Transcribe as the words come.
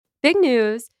Big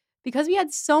news, because we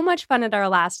had so much fun at our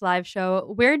last live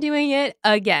show, we're doing it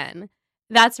again.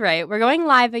 That's right, we're going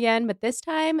live again, but this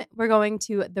time we're going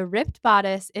to the Ripped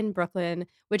Bodice in Brooklyn,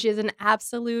 which is an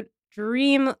absolute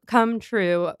dream come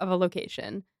true of a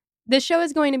location. This show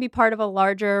is going to be part of a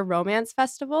larger romance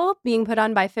festival being put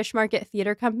on by Fish Market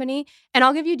Theater Company, and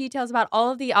I'll give you details about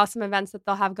all of the awesome events that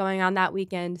they'll have going on that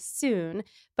weekend soon.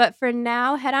 But for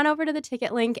now, head on over to the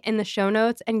ticket link in the show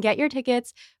notes and get your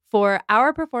tickets for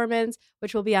our performance,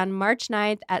 which will be on March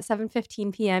 9th at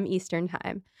 7:15 p.m. Eastern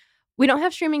Time. We don't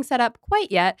have streaming set up quite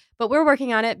yet, but we're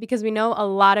working on it because we know a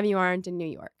lot of you aren't in New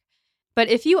York. But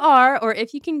if you are, or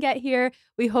if you can get here,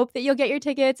 we hope that you'll get your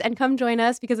tickets and come join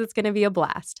us because it's going to be a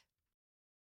blast.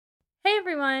 Hey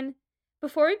everyone!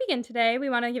 Before we begin today, we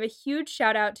want to give a huge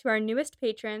shout out to our newest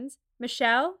patrons,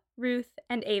 Michelle, Ruth,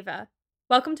 and Ava.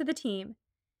 Welcome to the team.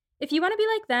 If you want to be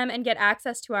like them and get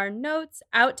access to our notes,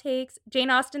 outtakes,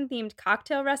 Jane Austen-themed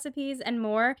cocktail recipes, and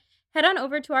more, head on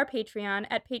over to our Patreon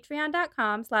at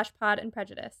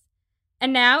patreon.com/podandprejudice.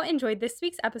 And now, enjoy this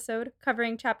week's episode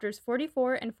covering chapters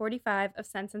 44 and 45 of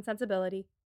Sense and Sensibility.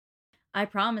 I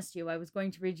promised you I was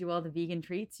going to read you all the vegan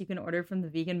treats you can order from the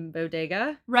vegan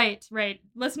bodega. Right.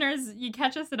 Listeners, you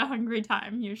catch us at a hungry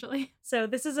time, usually. So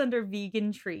this is under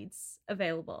vegan treats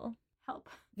available. Help.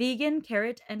 Vegan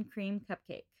carrot and cream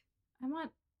cupcake. I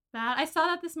want that. I saw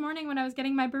that this morning when I was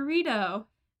getting my burrito.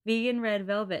 Vegan red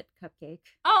velvet cupcake.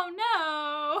 Oh,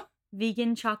 no.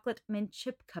 Vegan chocolate mint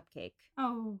chip cupcake.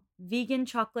 Oh. Vegan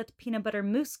chocolate peanut butter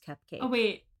mousse cupcake. Oh,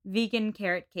 wait. Vegan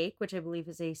carrot cake, which I believe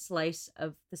is a slice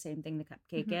of the same thing the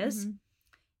cupcake is.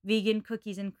 Vegan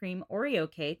cookies and cream Oreo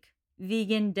cake.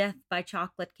 Vegan death by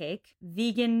chocolate cake.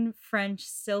 Vegan French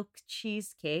silk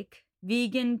cheesecake.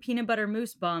 Vegan peanut butter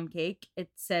mousse bomb cake.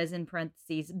 It says in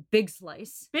parentheses, big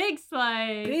slice. Big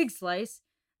slice. Big slice.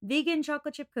 Vegan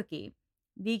chocolate chip cookie.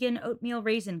 Vegan oatmeal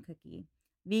raisin cookie.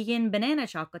 Vegan banana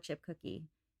chocolate chip cookie.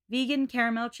 Vegan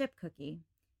caramel chip cookie.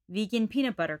 Vegan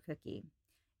peanut butter cookie.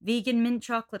 Vegan mint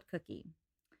chocolate cookie.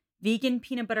 Vegan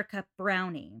peanut butter cup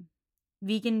brownie.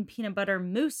 Vegan peanut butter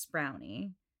mousse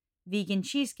brownie. Vegan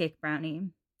cheesecake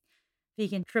brownie.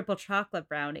 Vegan triple chocolate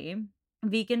brownie.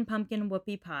 Vegan pumpkin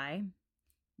whoopie pie.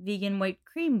 Vegan white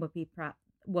cream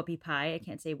whoopie pie. I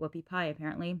can't say whoopie pie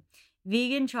apparently.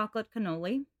 Vegan chocolate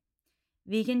cannoli.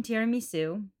 Vegan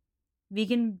tiramisu.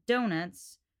 Vegan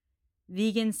donuts.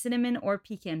 Vegan cinnamon or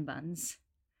pecan buns.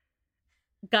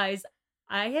 Guys,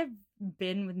 I have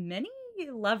been with many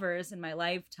lovers in my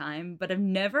lifetime, but I've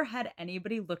never had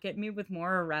anybody look at me with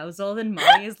more arousal than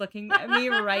Molly is looking at me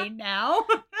right now.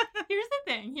 Here's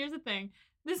the thing.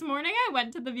 This morning I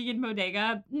went to the vegan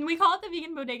bodega. We call it the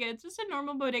vegan bodega. It's just a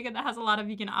normal bodega that has a lot of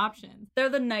vegan options. They're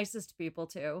the nicest people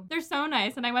too. They're so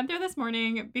nice. And I went there this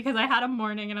morning because I had a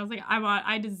morning and I was like,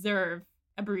 I deserve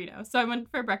a burrito. So I went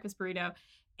for a breakfast burrito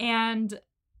and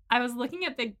I was looking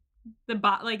at the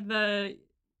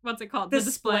what's it called? The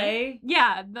display?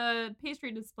 Yeah, the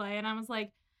pastry display. And I was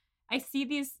like, I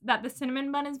see that the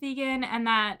cinnamon bun is vegan and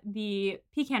that the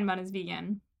pecan bun is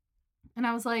vegan. And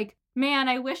I was like, man,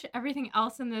 I wish everything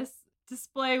else in this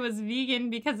display was vegan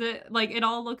because it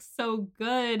all looks so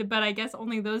good. But I guess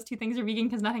only those two things are vegan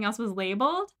because nothing else was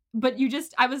labeled. But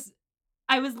I was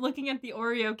looking at the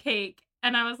Oreo cake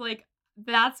and I was like,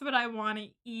 that's what I want to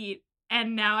eat.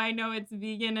 And now I know it's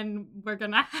vegan and we're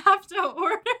going to have to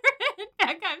order it.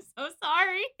 Becca, I'm so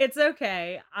sorry. It's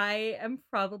okay. I am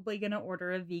probably going to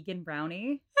order a vegan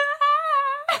brownie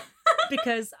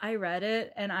because I read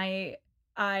it and I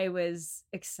was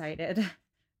excited.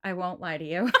 I won't lie to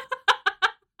you.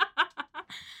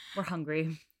 We're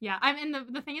hungry. Yeah,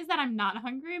 the thing is that I'm not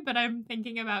hungry, but I'm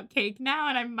thinking about cake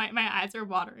now and my eyes are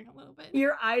watering a little bit.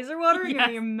 Your eyes are watering Yes.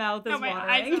 or your mouth is watering?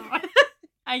 My eyes are watering.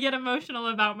 I get emotional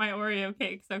about my Oreo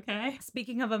cakes, okay?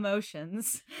 Speaking of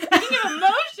emotions.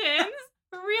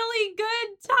 Really good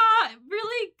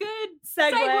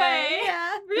segue.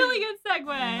 Yeah. Really good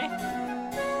segue.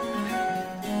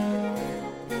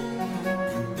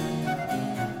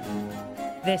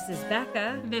 This is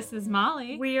Becca. This is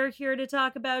Molly. We are here to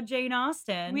talk about Jane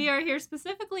Austen. We are here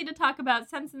specifically to talk about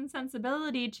Sense and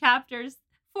Sensibility chapters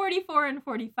 44 and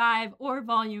 45, or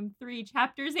volume 3,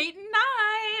 chapters 8 and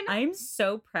 9. I'm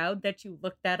so proud that you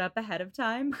looked that up ahead of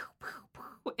time.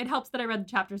 It helps that I read the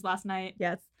chapters last night.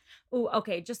 Yes. Oh,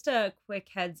 okay. Just a quick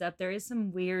heads up. There is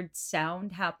some weird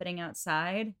sound happening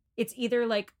outside. It's either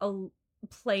like a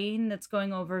plane that's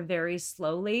going over very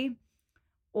slowly,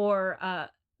 or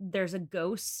there's a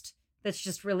ghost that's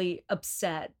just really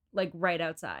upset, like right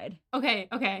outside. Okay.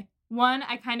 One,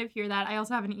 I kind of hear that. I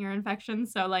also have an ear infection,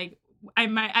 so like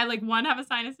one, have a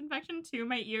sinus infection. Two,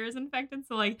 my ear is infected,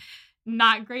 so like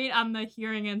not great on the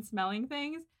hearing and smelling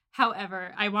things.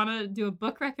 However, I want to do a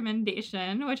book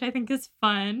recommendation, which I think is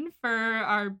fun for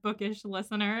our bookish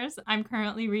listeners. I'm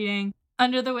currently reading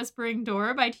Under the Whispering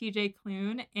Door by TJ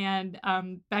Klune, and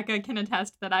Becca can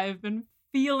attest that I have been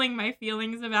feeling my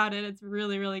feelings about it. It's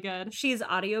really, really good. She's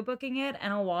audiobooking it,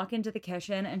 and I'll walk into the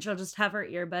kitchen and she'll just have her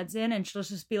earbuds in and she'll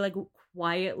just be like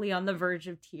quietly on the verge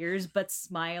of tears but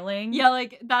smiling. Yeah,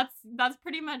 like that's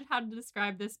pretty much how to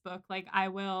describe this book. Like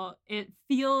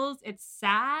it's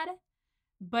sad,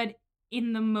 but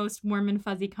in the most warm and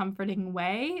fuzzy comforting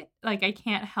way. Like I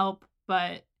can't help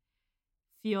but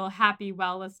feel happy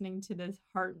while listening to this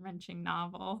heart-wrenching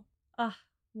novel. Ah,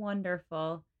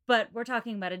 wonderful. But we're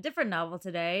talking about a different novel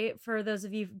today. For those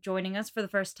of you joining us for the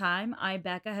first time, I,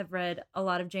 Becca, have read a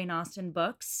lot of Jane Austen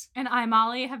books. And I,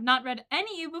 Molly, have not read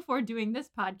any before doing this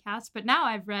podcast, but now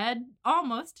I've read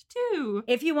almost 2.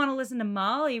 If you want to listen to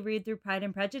Molly read through Pride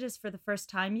and Prejudice for the first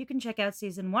time, you can check out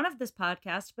season 1 of this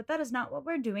podcast, but that is not what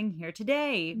we're doing here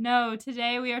today. No,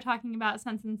 today we are talking about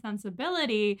Sense and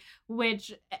Sensibility,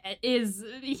 which is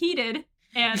heated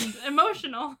and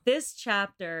emotional. This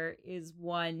chapter is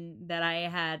one that I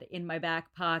had in my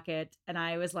back pocket, and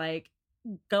I was like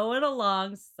going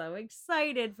along, so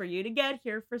excited for you to get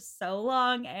here for so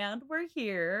long, and we're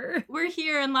here. We're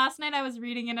here, and last night I was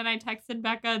reading it and I texted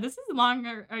Becca, this is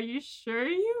longer. Are you sure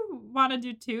you want to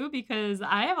do 2? Because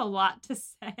I have a lot to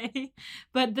say.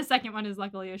 But the second one is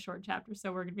luckily a short chapter,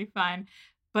 so we're going to be fine.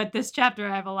 But this chapter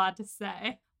I have a lot to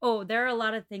say. Oh, there are a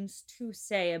lot of things to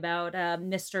say about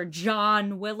Mr.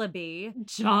 John Willoughby.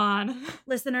 John.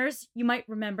 Listeners, you might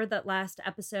remember that last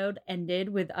episode ended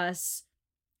with us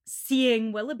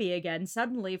seeing Willoughby again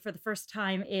suddenly for the first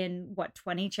time in,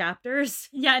 20 chapters?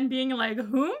 Yeah, and being like,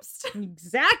 whomst?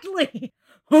 Exactly.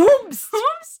 Whomst?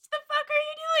 Whomst the fuck are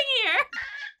you doing here?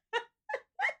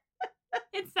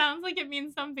 It sounds like it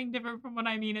means something different from what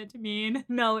I mean it to mean.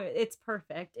 No, it's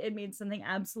perfect. It means something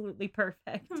absolutely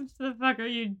perfect. What the fuck are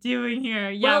you doing here?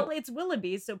 Yeah. Well, it's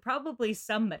Willoughby, so probably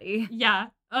somebody. Yeah.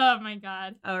 Oh my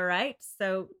god. All right.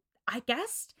 So I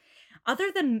guess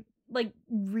other than like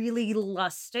really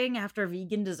lusting after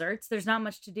vegan desserts, there's not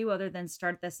much to do other than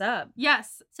start this up.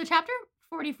 Yes. So chapter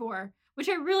 44, which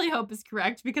I really hope is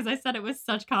correct because I said it with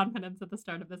such confidence at the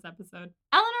start of this episode.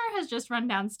 Eleanor has just run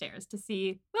downstairs to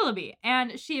see Willoughby,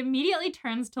 and she immediately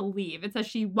turns to leave. It says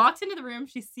she walks into the room,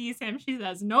 she sees him, she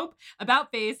says, nope,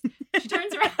 about face. She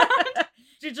turns around.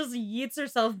 She just yeets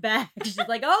herself back. She's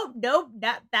like, oh, nope,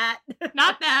 not that.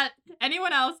 Not that.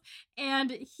 Anyone else.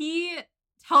 And he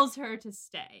tells her to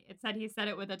stay. He said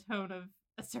it with a tone of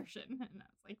assertion. And I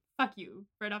was like, fuck you,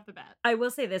 right off the bat. I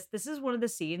will say this. This is one of the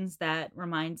scenes that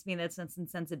reminds me that Sense and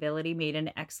Sensibility made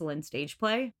an excellent stage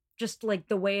play. Just like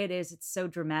the way it is, it's so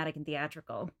dramatic and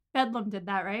theatrical. Bedlam did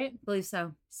that, right? I believe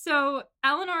so. So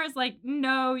Eleanor is like,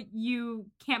 no, you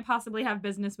can't possibly have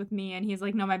business with me. And he's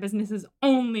like, no, my business is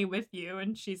only with you.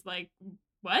 And she's like,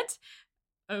 what?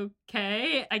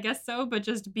 Okay, I guess so, but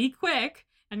just be quick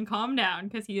and calm down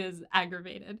because he is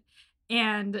aggravated.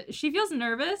 And she feels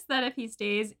nervous that if he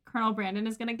stays, Colonel Brandon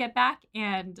is going to get back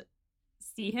and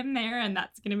see him there. And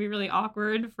that's going to be really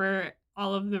awkward for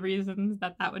all of the reasons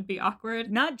that would be awkward.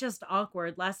 Not just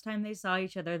awkward. Last time they saw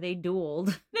each other, they dueled.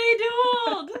 They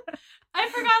dueled! I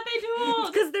forgot they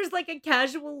dueled! Because there's like a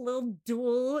casual little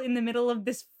duel in the middle of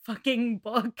this fucking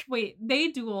book. Wait,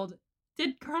 they dueled.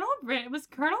 Was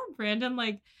Colonel Brandon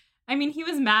like, I mean, he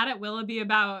was mad at Willoughby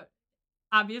about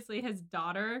obviously his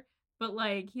daughter, but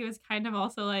like he was kind of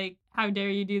also like, how dare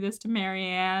you do this to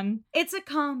Marianne? It's a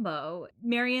combo.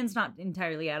 Marianne's not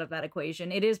entirely out of that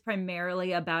equation. It is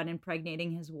primarily about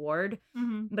impregnating his ward,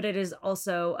 but it is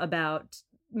also about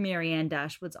Marianne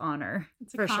Dashwood's honor.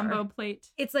 It's a combo plate.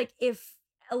 It's like if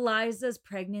Eliza's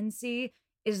pregnancy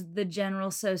is the General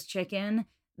Tso's chicken,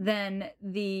 then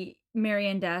the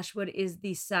Marianne Dashwood is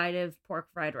the side of pork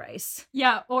fried rice.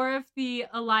 Yeah, or if the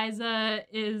Eliza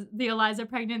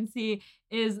pregnancy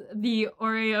is the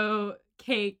Oreo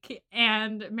cake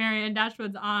and Marianne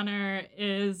Dashwood's honor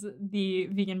is the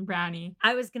vegan brownie.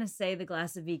 I was going to say the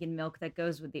glass of vegan milk that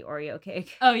goes with the Oreo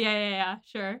cake. Oh, yeah,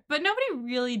 sure. But nobody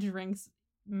really drinks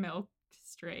milk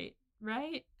straight,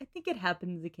 right? I think it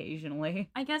happens occasionally.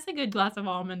 I guess a good glass of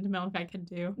almond milk I could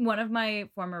do. One of my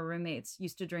former roommates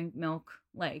used to drink milk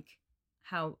like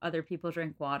how other people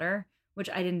drink water, which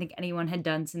I didn't think anyone had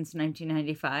done since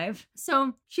 1995.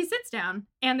 So she sits down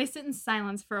and they sit in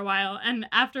silence for a while. And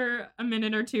after a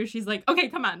minute or two, she's like, okay,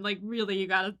 come on. Like, really, you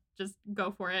gotta just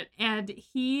go for it. And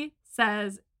he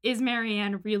says, is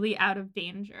Marianne really out of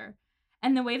danger?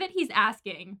 And the way that he's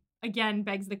asking, again,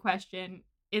 begs the question,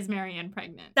 is Marianne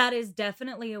pregnant? That is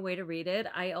definitely a way to read it.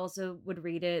 I also would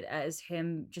read it as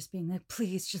him just being like,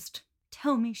 please just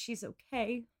tell me she's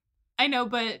okay. I know,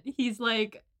 but he's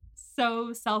like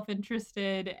so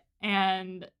self-interested,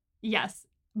 and yes,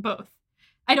 both.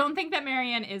 I don't think that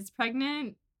Marianne is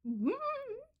pregnant.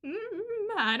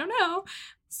 I don't know.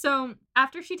 So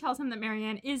after she tells him that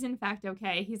Marianne is in fact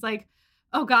okay, he's like,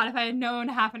 oh God, if I had known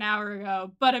half an hour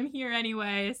ago, but I'm here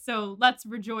anyway. So let's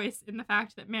rejoice in the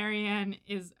fact that Marianne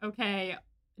is okay.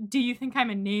 Do you think I'm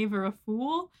a knave or a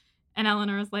fool? And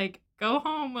Eleanor's like, go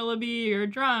home, Willoughby, you're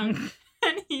drunk.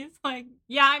 And he's like,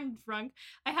 yeah, I'm drunk.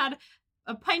 I had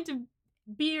a pint of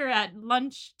beer at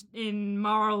lunch in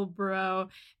Marlborough.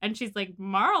 And she's like,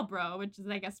 Marlborough, which is,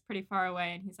 I guess, pretty far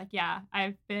away. And he's like, yeah,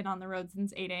 I've been on the road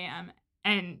since 8 a.m.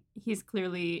 And he's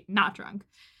clearly not drunk.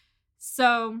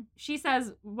 So she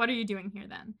says, what are you doing here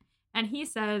then? And he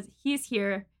says he's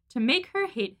here to make her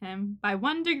hate him by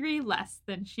 1 degree less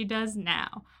than she does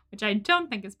now, which I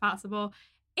don't think is possible.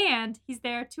 And he's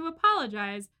there to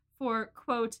apologize for,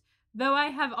 quote, though I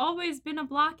have always been a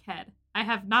blockhead, I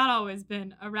have not always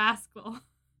been a rascal.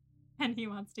 And he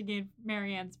wants to gain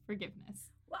Marianne's forgiveness.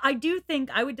 I do think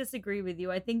I would disagree with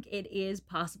you. I think it is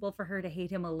possible for her to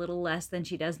hate him a little less than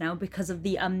she does now because of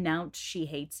the amount she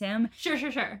hates him.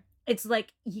 Sure. It's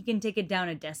like he can take it down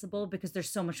a decibel because there's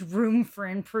so much room for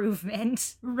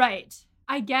improvement. Right.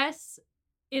 I guess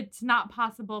it's not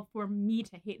possible for me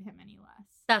to hate him any less.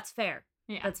 That's fair.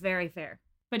 Yeah. That's very fair.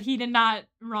 But he did not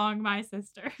wrong my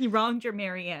sister. He wronged your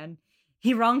Marianne.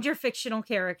 He wronged your fictional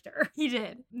character. He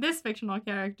did. This fictional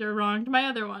character wronged my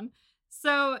other one.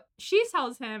 So she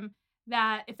tells him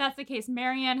that if that's the case,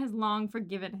 Marianne has long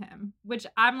forgiven him, which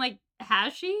I'm like,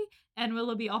 has she? And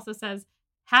Willoughby also says,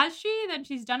 has she? Then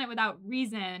she's done it without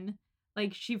reason.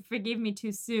 Like, she forgave me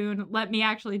too soon. Let me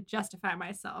actually justify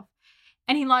myself.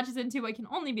 And he launches into what can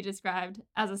only be described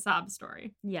as a sob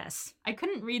story. Yes. I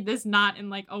couldn't read this not in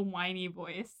like a whiny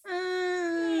voice.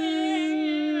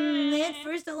 At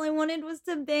first, all I wanted was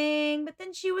to bang, but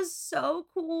then she was so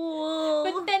cool.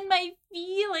 But then my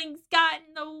feelings got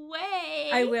in the way.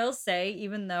 I will say,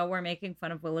 even though we're making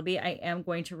fun of Willoughby, I am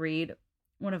going to read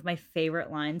one of my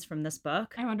favorite lines from this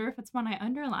book. I wonder if it's one I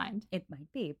underlined. It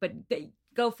might be, but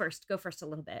go first. Go first a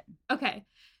little bit. Okay.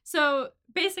 So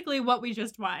basically what we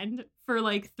just whined for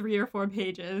like 3 or 4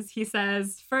 pages, he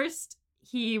says, first,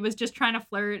 he was just trying to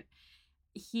flirt.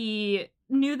 He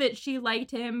knew that she liked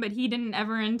him, but he didn't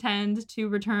ever intend to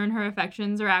return her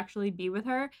affections or actually be with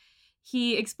her.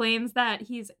 He explains that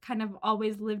he's kind of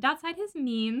always lived outside his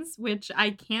means, which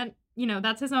I can't,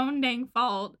 that's his own dang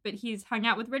fault, but he's hung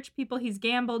out with rich people, he's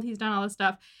gambled, he's done all this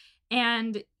stuff.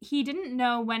 And he didn't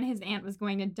know when his aunt was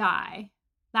going to die.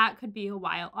 That could be a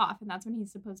while off, and that's when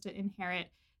he's supposed to inherit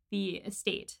the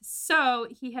estate. So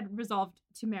he had resolved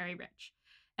to marry rich.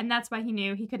 And that's why he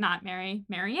knew he could not marry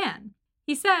Marianne.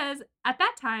 He says, at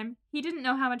that time, he didn't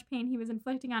know how much pain he was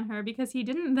inflicting on her because he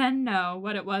didn't then know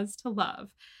what it was to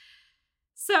love.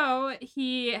 So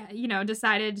he,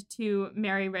 decided to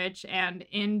marry rich and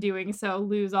in doing so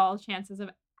lose all chances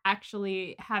of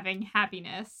actually having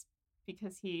happiness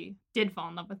because he did fall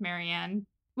in love with Marianne,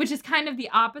 which is kind of the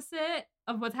opposite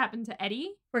of what's happened to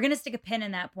Eddie. We're going to stick a pin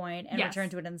in that point and Yes. return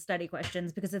to it in the study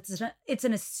questions because it's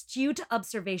an astute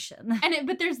observation.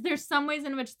 But there's some ways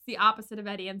in which it's the opposite of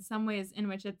Eddie and some ways in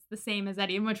which it's the same as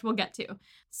Eddie, and which we'll get to.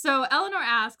 So Eleanor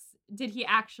asks, did he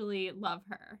actually love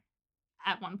her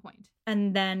at one point?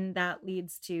 And then that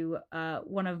leads to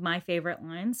one of my favorite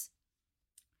lines.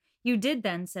 You did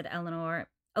then, said Eleanor,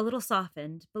 a little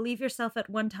softened, believe yourself at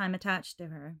one time attached to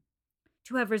her.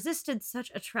 To have resisted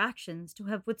such attractions, to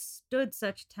have withstood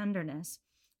such tenderness.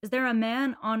 Is there a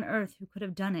man on earth who could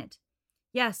have done it?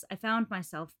 Yes, I found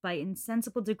myself, by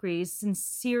insensible degrees,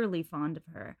 sincerely fond of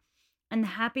her, and the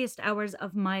happiest hours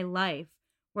of my life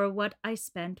were what I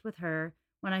spent with her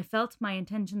when I felt my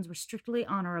intentions were strictly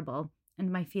honorable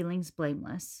and my feelings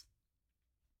blameless.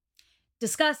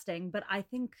 Disgusting, but I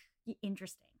think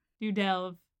interesting. Do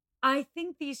delve. I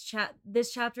think this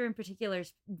chapter in particular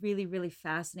is really, really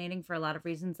fascinating for a lot of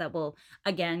reasons that we'll,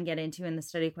 again, get into in the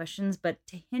study questions. But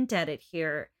to hint at it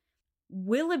here,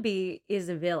 Willoughby is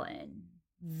a villain,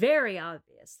 very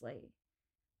obviously.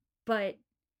 But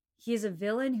he's a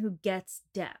villain who gets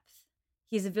depth.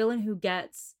 He's a villain who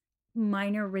gets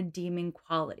minor redeeming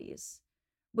qualities,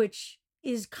 which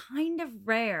is kind of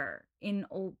rare in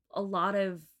a lot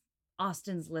of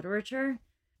Austen's literature.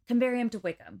 Compare him to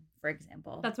Wickham, for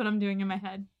example. That's what I'm doing in my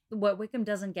head. What Wickham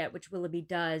doesn't get, which Willoughby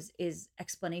does, is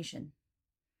explanation.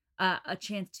 A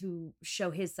chance to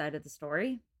show his side of the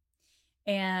story.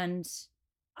 And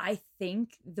I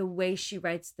think the way she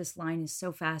writes this line is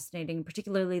so fascinating,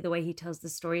 particularly the way he tells the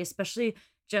story, especially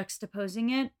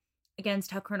juxtaposing it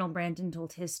against how Colonel Brandon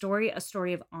told his story, a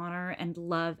story of honor and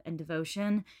love and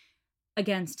devotion.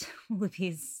 against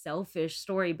Willoughby's selfish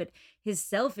story, but his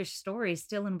selfish story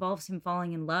still involves him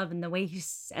falling in love, and the way he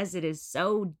says it is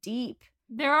so deep.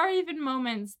 There are even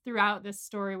moments throughout this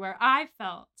story where I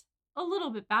felt a little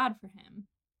bit bad for him.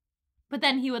 But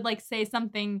then he would like say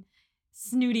something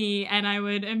snooty and I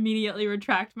would immediately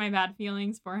retract my bad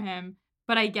feelings for him.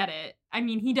 But I get it. I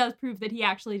mean, he does prove that he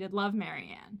actually did love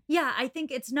Marianne. Yeah, I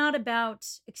think it's not about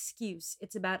excuse.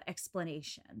 It's about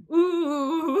explanation.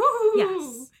 Ooh.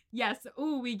 Yes. Yes.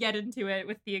 Ooh, we get into it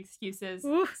with the excuses.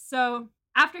 Ooh. So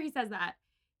after he says that,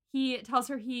 he tells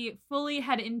her he fully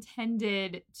had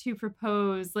intended to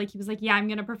propose. Like, he was like, yeah, I'm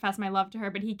going to profess my love to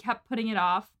her. But he kept putting it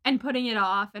off and putting it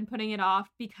off and putting it off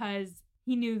because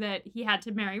he knew that he had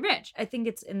to marry rich. I think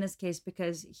it's in this case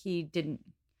because he didn't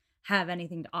have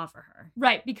anything to offer her.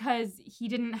 Right, because he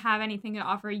didn't have anything to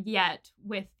offer yet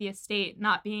with the estate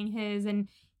not being his, and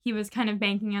he was kind of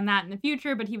banking on that in the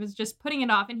future, but he was just putting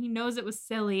it off, and he knows it was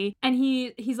silly. And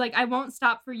he's like, I won't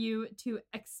stop for you to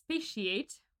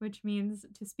expatiate, which means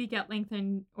to speak at length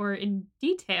or in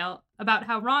detail about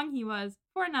how wrong he was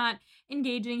for not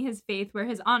engaging his faith where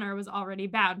his honor was already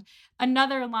bound.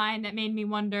 Another line that made me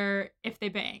wonder if they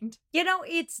banged. You know,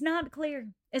 it's not clear,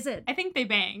 is it? I think they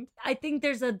banged. I think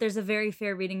there's a very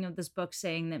fair reading of this book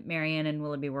saying that Marianne and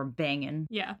Willoughby were banging.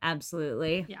 Yeah.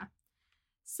 Absolutely. Yeah.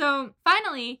 So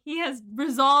finally, he has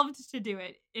resolved to do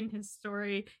it in his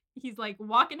story. He's like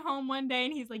walking home one day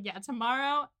and he's like, yeah,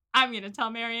 tomorrow I'm going to tell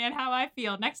Marianne how I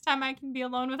feel. Next time I can be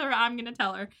alone with her, I'm going to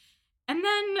tell her. And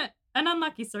then an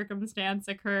unlucky circumstance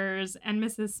occurs and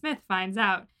Mrs. Smith finds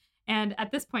out. And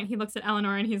at this point, he looks at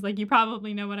Eleanor and he's like, you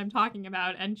probably know what I'm talking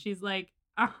about. And she's like,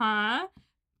 uh-huh.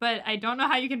 But I don't know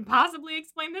how you can possibly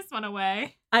explain this one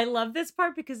away. I love this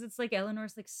part because it's like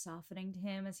Eleanor's like softening to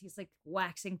him as he's like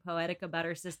waxing poetic about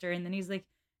her sister. And then he's like,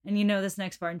 and you know this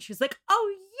next part. And she's like,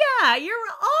 oh yeah, you're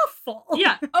awful.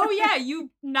 Yeah. Oh yeah, you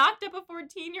knocked up a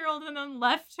 14-year-old and then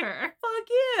left her. Fuck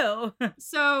you.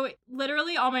 So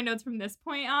literally all my notes from this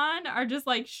point on are just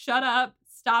like, shut up.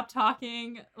 Stop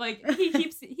talking. Like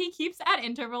he keeps at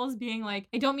intervals being like,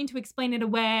 I don't mean to explain it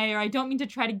away, or I don't mean to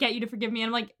try to get you to forgive me. And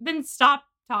I'm like, then stop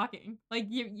talking. Like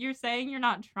you're saying you're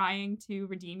not trying to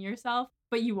redeem yourself,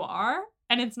 but you are,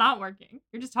 and it's not working.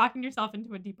 You're just talking yourself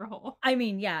into a deeper hole. I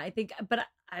mean, yeah, I think, but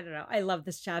I don't know. I love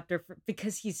this chapter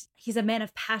because he's a man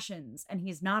of passions and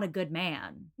he's not a good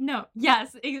man. No,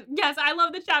 yes, I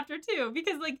love the chapter too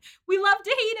because like we love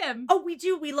to hate him. Oh, we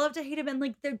do. We love to hate him, and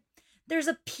like there's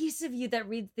a piece of you that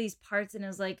reads these parts and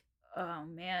is like, oh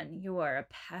man, you are a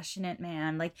passionate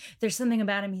man. Like there's something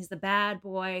about him. He's the bad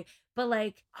boy. But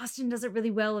like Austen does it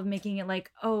really well of making it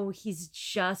like, oh, he's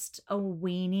just a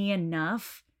weenie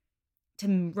enough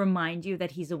to remind you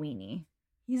that he's a weenie.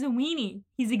 He's a weenie.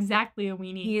 He's exactly a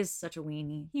weenie. He is such a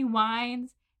weenie. He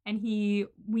whines and he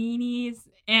weenies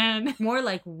and... More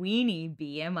like weenie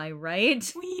bee, am I right?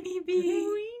 Weenie bee.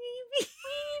 Weenie bee.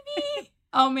 Weenie bee.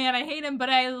 Oh man, I hate him, but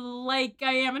I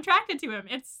am attracted to him.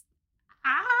 It's...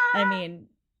 I mean,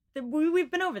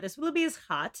 we've been over this. Willoughby is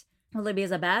hot. Willoughby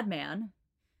is a bad man.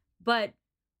 But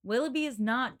Willoughby is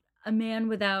not a man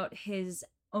without his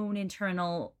own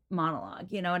internal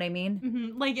monologue. You know what I mean?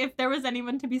 Mm-hmm. Like, if there was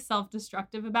anyone to be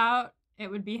self-destructive about,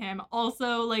 it would be him.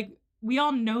 Also, like, we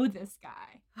all know this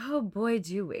guy. Oh, boy,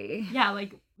 do we. Yeah,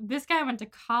 like, this guy went to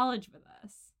college with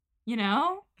us. You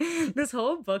know? This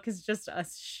whole book is just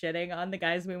us shitting on the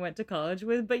guys we went to college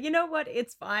with. But you know what?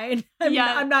 It's fine.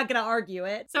 I'm not going to argue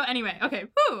it. So anyway, okay.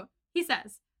 He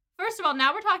says, first of all,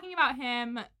 now we're talking about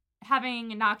him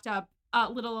having knocked up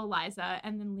little Eliza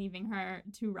and then leaving her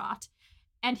to rot.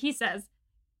 And he says,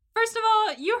 first of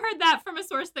all, you heard that from a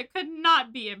source that could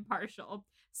not be impartial.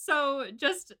 So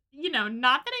just,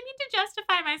 not that I mean to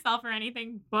justify myself or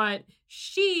anything, but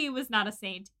she was not a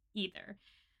saint either.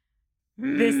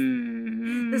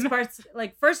 This part's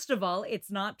like, first of all,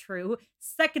 it's not true.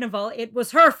 Second of all, it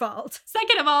was her fault.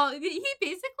 Second of all, he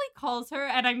basically calls her,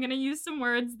 and I'm going to use some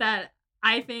words that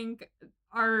I think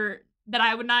are... that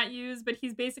I would not use, but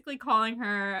he's basically calling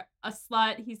her a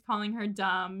slut. He's calling her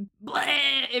dumb.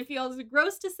 Bleh! It feels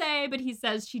gross to say, but he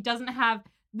says she doesn't have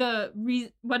the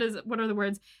what are the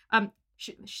words?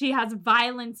 She has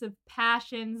violence of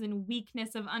passions and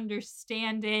weakness of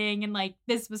understanding, and like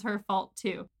this was her fault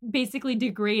too. Basically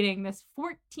degrading this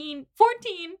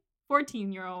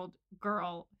 14-year-old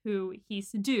girl who he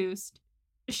seduced.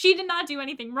 She did not do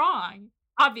anything wrong.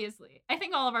 Obviously. I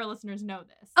think all of our listeners know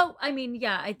this. Oh, I mean,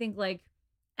 yeah, I think like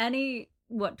any,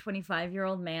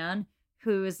 25-year-old man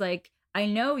who is like, I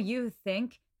know you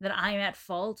think that I'm at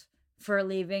fault for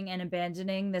leaving and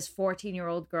abandoning this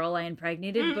 14-year-old girl I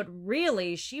impregnated, but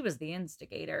really she was the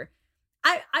instigator.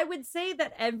 I would say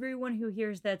that everyone who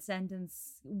hears that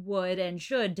sentence would and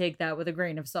should take that with a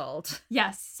grain of salt.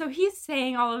 Yes. So he's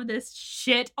saying all of this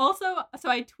shit. Also, so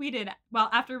I tweeted, well,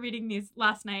 after reading these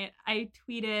last night, I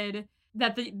tweeted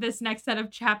that this next set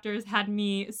of chapters had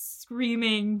me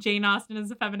screaming Jane Austen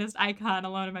is a feminist icon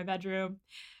alone in my bedroom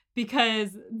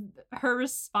because her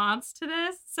response to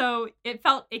this. So it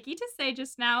felt icky to say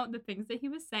just now the things that he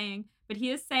was saying, but he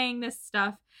is saying this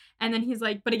stuff. And then he's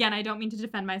like, but again, I don't mean to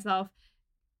defend myself.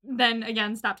 Then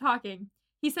again, stop talking.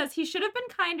 He says he should have been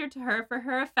kinder to her for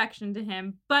her affection to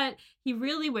him, but he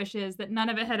really wishes that none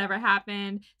of it had ever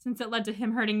happened since it led to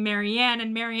him hurting Marianne,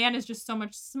 and Marianne is just so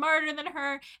much smarter than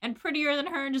her and prettier than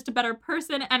her and just a better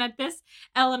person. And at this,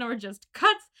 Eleanor just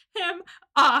cuts him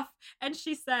off and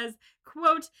she says,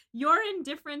 quote, "Your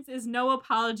indifference is no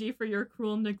apology for your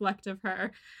cruel neglect of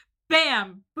her."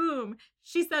 Bam! Boom!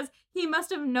 She says he must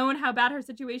have known how bad her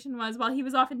situation was while he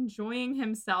was off enjoying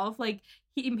himself. Like,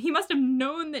 he must have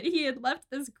known that he had left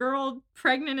this girl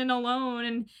pregnant and alone.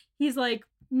 And he's like,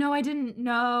 no, I didn't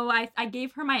know. I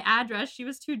gave her my address. She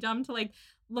was too dumb to, like,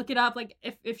 look it up. Like,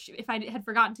 if I had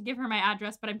forgotten to give her my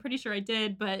address, but I'm pretty sure I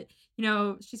did. But, you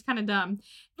know, she's kind of dumb.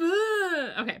 Ugh.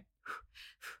 Okay.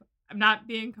 I'm not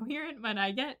being coherent when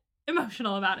I get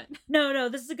emotional about it. No,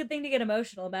 this is a good thing to get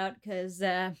emotional about because,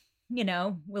 you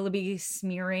know, Willoughby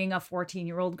smearing a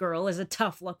 14-year-old girl is a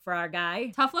tough look for our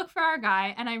guy. Tough look for our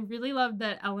guy. And I really love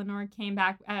that Eleanor came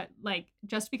back at, like,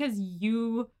 just because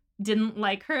you didn't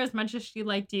like her as much as she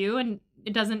liked you, and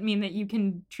it doesn't mean that you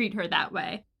can treat her that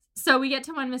way. So we get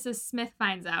to when Mrs. Smith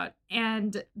finds out,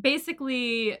 and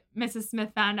basically Mrs.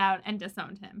 Smith found out and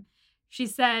disowned him. She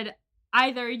said,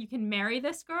 either you can marry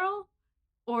this girl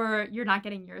or you're not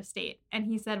getting your estate. And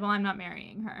he said, well, I'm not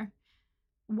marrying her.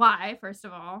 Why, first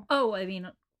of all? Oh, I mean,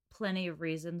 plenty of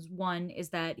reasons. One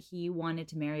is that he wanted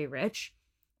to marry rich.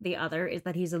 The other is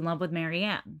that he's in love with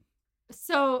Marianne.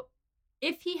 So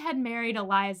if he had married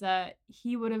Eliza,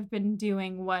 he would have been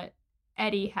doing what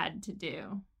Eddie had to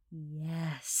do.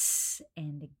 Yes.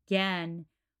 And again,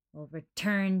 we'll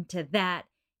return to that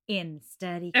in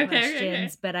study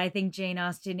questions. Okay. But I think Jane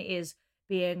Austen is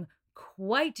being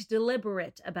quite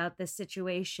deliberate about this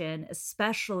situation,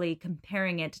 especially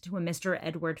comparing it to a Mr.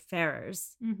 Edward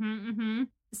Ferrars.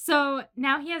 So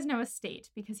now he has no estate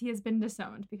because he has been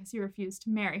disowned because he refused to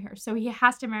marry her. So he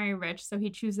has to marry rich, so he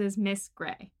chooses Miss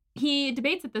Grey. He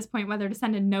debates at this point whether to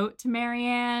send a note to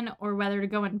Marianne or whether to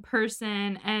go in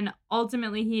person, and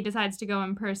ultimately he decides to go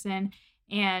in person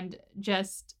and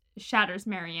just shatters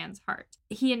Marianne's heart.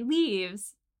 He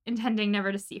leaves, intending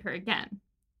never to see her again.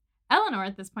 Eleanor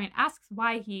at this point asks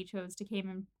why he chose to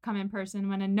come in person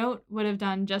when a note would have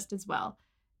done just as well.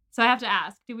 So I have to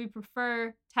ask, do we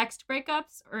prefer text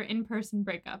breakups or in-person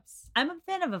breakups? I'm a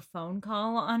fan of a phone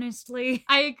call, honestly.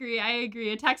 I agree.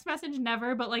 A text message,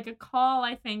 never, but like a call,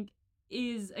 I think,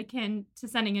 is akin to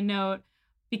sending a note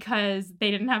because they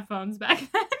didn't have phones back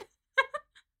then.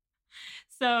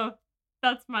 So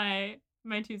that's my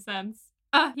 2 cents.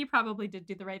 He probably did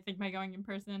do the right thing by going in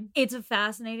person. It's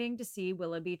fascinating to see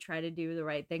Willoughby try to do the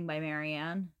right thing by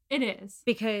Marianne. It is.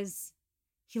 Because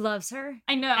he loves her.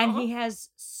 I know. And he has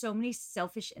so many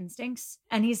selfish instincts.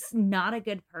 And he's not a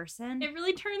good person. It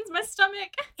really turns my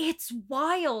stomach. It's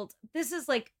wild. This is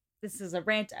a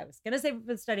rant. I was going to save it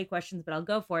for the study questions, but I'll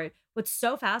go for it. What's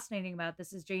so fascinating about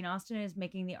this is Jane Austen is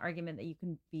making the argument that you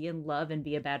can be in love and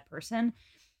be a bad person.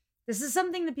 This is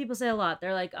something that people say a lot.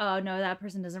 They're like, oh, no, that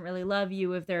person doesn't really love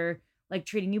you if they're like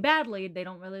treating you badly. They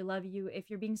don't really love you if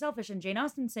you're being selfish. And Jane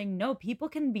Austen's saying, no, people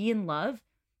can be in love.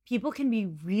 People can be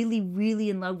really, really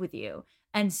in love with you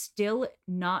and still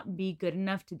not be good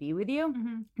enough to be with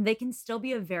you. They can still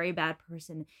be a very bad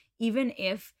person, even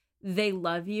if they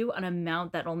love you an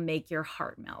amount that'll make your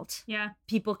heart melt. Yeah.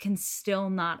 People can still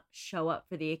not show up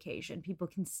for the occasion. People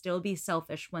can still be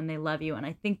selfish when they love you. And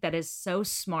I think that is so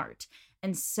smart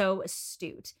and so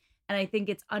astute. And I think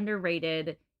it's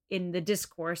underrated in the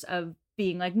discourse of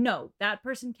being like, no, that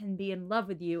person can be in love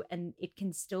with you and it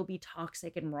can still be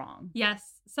toxic and wrong.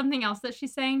 Yes. Something else that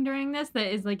she's saying during this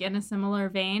that is like in a similar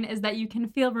vein is that you can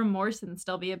feel remorse and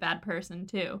still be a bad person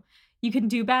too. You can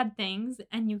do bad things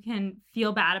and you can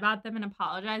feel bad about them and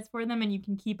apologize for them, and you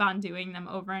can keep on doing them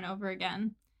over and over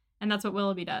again. And that's what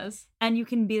Willoughby does. And you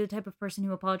can be the type of person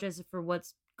who apologizes for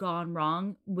what's gone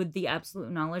wrong with the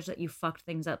absolute knowledge that you fucked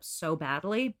things up so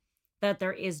badly that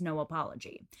there is no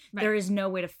apology. Right. There is no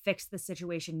way to fix the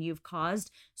situation you've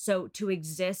caused. So to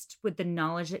exist with the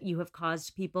knowledge that you have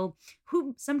caused people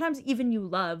who sometimes even you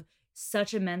love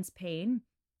such immense pain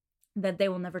that they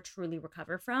will never truly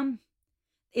recover from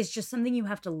is just something you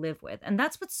have to live with. And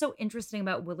that's what's so interesting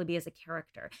about Willoughby as a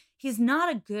character. He's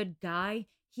not a good guy.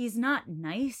 He's not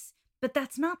nice, but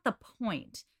that's not the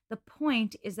point. The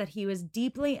point is that he was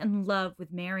deeply in love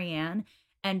with Marianne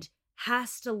and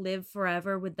has to live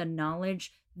forever with the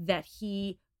knowledge that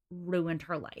he ruined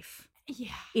her life. Yeah.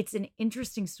 It's an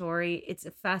interesting story. It's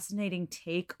a fascinating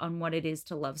take on what it is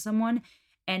to love someone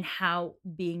and how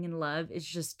being in love is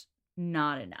just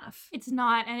not enough. It's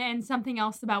not. And something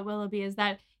else about Willoughby is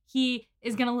that he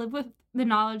is going to live with the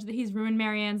knowledge that he's ruined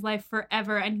Marianne's life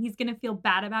forever, and he's going to feel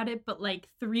bad about it. But like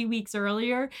 3 weeks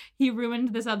earlier, he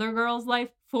ruined this other girl's life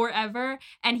forever,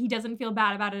 and he doesn't feel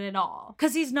bad about it at all.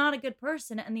 Because he's not a good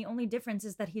person, and the only difference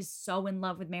is that he's so in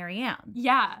love with Marianne.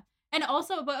 Yeah. And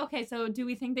also, but okay, so do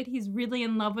we think that he's really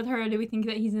in love with her, or do we think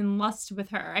that he's in lust with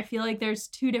her? I feel like there's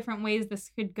 2 different ways this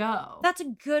could go. That's a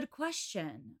good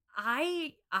question.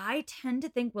 I tend to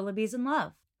think Willoughby's in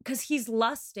love because he's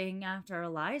lusting after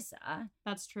Eliza.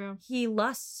 That's true. He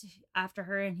lusts after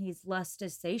her and he's lust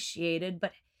is satiated,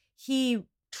 but he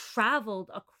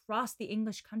traveled across the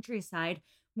English countryside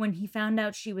when he found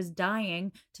out she was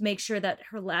dying to make sure that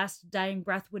her last dying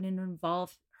breath wouldn't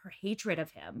involve her hatred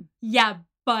of him. Yeah,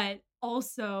 but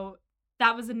also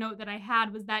that was a note that I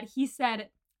had, was that he said,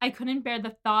 I couldn't bear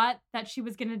the thought that she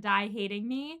was going to die hating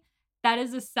me. That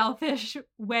is a selfish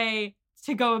way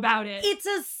to go about it. It's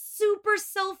a super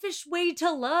selfish way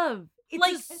to love. It's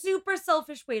Like- a super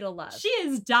selfish way to love. She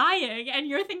is dying, and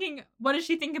you're thinking, what does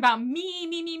she think about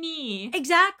me?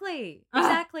 Exactly. Ugh.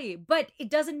 Exactly. But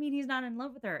it doesn't mean he's not in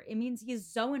love with her. It means he's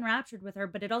so enraptured with her,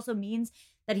 but it also means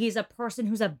that he's a person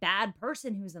who's a bad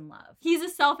person who's in love. He's a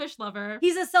selfish lover.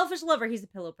 He's a selfish lover. He's a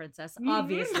pillow princess. Mhm.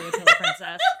 Obviously a pillow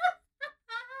princess.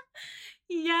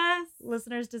 Yes.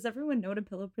 Listeners, does everyone know what a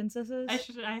pillow princess is?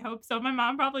 I hope so. My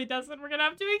mom probably doesn't. We're going to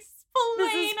have to explain.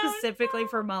 This is Oh, specifically no.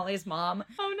 for Molly's mom.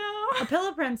 Oh, A no.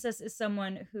 pillow princess is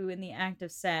someone who, in the act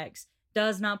of sex,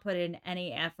 does not put in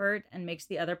any effort and makes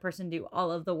the other person do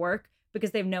all of the work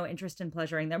because they have no interest in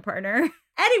pleasuring their partner.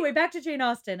 Anyway, back to Jane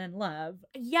Austen and love.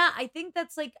 Yeah, I think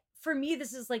that's like, for me,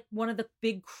 this is like one of the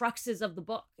big cruxes of the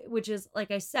book, which is, like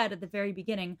I said at the very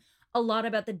beginning, a lot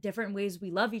about the different ways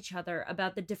we love each other,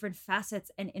 about the different facets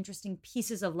and interesting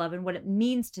pieces of love and what it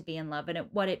means to be in love and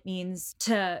what it means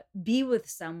to be with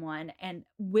someone. And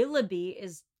Willoughby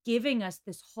is giving us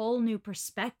this whole new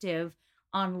perspective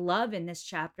on love in this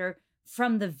chapter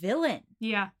from the villain,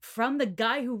 Yeah. from the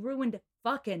guy who ruined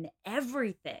fucking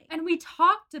everything. And we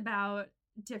talked about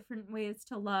different ways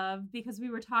to love because we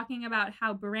were talking about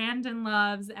how Brandon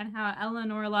loves and how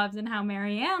Eleanor loves and how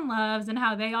Marianne loves and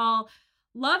how they all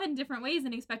love in different ways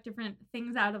and expect different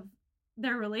things out of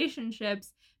their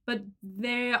relationships, but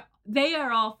they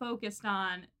are all focused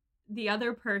on the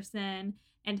other person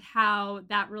and how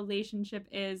that relationship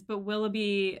is. But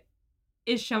Willoughby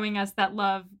is showing us that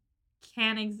love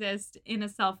can exist in a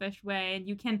selfish way,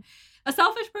 and a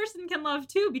selfish person can love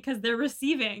too because they're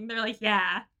receiving. They're like,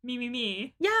 yeah,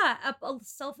 me. Yeah, a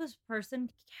selfish person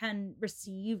can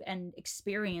receive and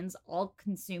experience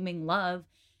all-consuming love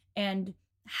and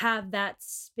have that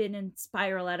spin and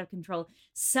spiral out of control.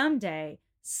 Someday,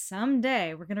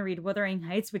 we're going to read Wuthering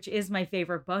Heights, which is my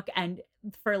favorite book. And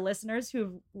for listeners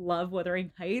who love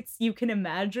Wuthering Heights, you can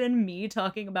imagine me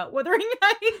talking about Wuthering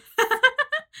Heights.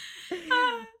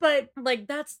 But like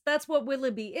that's what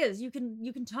Willoughby is. You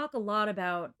can talk a lot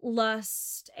about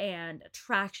lust and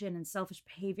attraction and selfish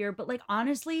behavior, but like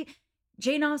honestly,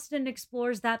 Jane Austen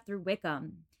explores that through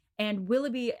Wickham. And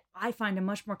Willoughby, I find a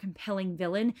much more compelling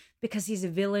villain because he's a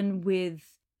villain with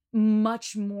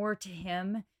much more to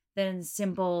him than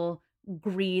simple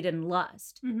greed and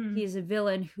lust. Mhm. He is a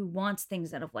villain who wants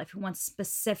things out of life, who wants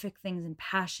specific things and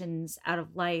passions out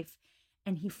of life.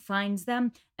 And he finds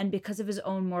them. And because of his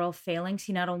own moral failings,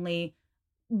 he not only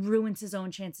ruins his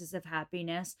own chances of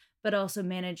happiness, but also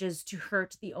manages to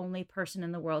hurt the only person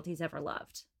in the world he's ever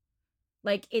loved.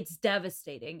 Like, it's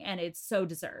devastating, and it's so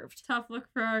deserved. Tough look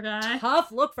for our guy.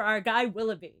 Tough look for our guy,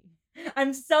 Willoughby.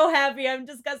 I'm so happy I'm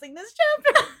discussing this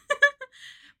chapter.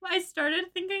 I started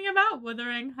thinking about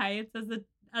Wuthering Heights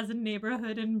as a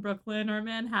neighborhood in Brooklyn or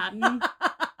Manhattan.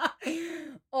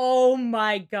 Oh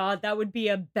my God, that would be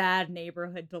a bad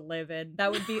neighborhood to live in.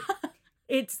 That would be,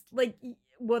 it's like,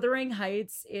 Wuthering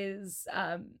Heights is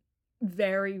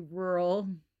very rural.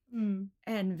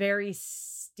 And very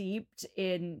steeped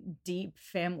in deep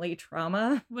family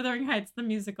trauma. Wuthering Heights, the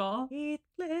musical.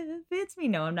 Heathcliff, it's me.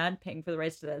 No, I'm not paying for the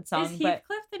rights to that song. Is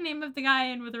Heathcliff the name of the guy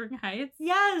in Wuthering Heights?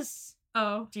 Yes.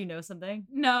 Oh. Do you know something?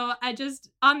 No,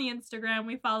 on the Instagram,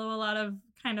 we follow a lot of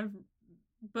kind of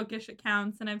bookish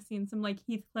accounts, and I've seen some like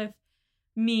Heathcliff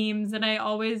memes, and I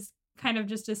always kind of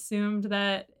just assumed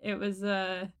that it was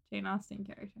Jane Austen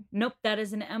character. Nope, that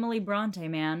is an Emily Bronte,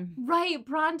 man. Right,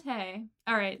 Bronte.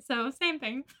 All right, so same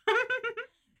thing.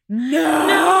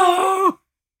 No!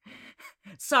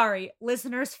 Sorry,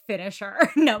 listeners, finish her.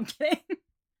 No, I'm kidding.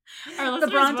 Our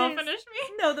listeners will finish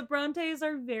me. No, the Brontes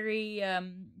are very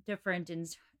different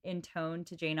in tone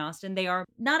to Jane Austen. They are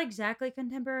not exactly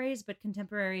contemporaries, but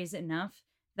contemporaries enough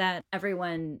that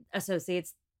everyone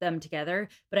associates them together.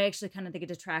 But I actually kind of think it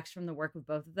detracts from the work of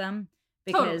both of them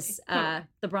because Totally.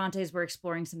 the Brontes were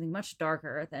exploring something much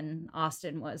darker than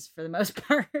Austen was for the most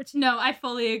part. No, I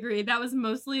fully agree. That was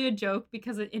mostly a joke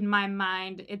because in my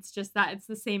mind, it's just that it's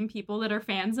the same people that are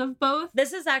fans of both.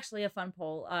 This is actually a fun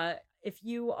poll. If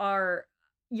you're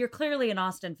clearly an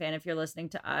Austen fan if you're listening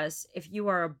to us. If you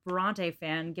are a Bronte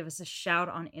fan, give us a shout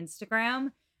on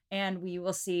Instagram and we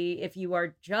will see if you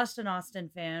are just an Austen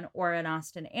fan or an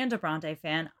Austen and a Bronte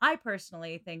fan. I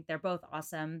personally think they're both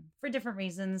awesome for different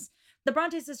reasons. The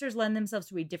Bronte sisters lend themselves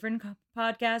to a different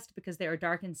podcast because they are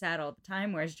dark and sad all the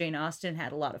time, whereas Jane Austen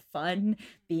had a lot of fun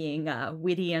being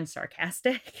witty and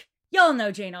sarcastic. Y'all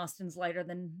know Jane Austen's lighter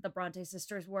than the Bronte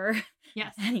sisters were.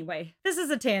 Yes. Anyway, this is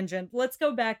a tangent. Let's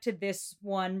go back to this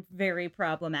one very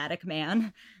problematic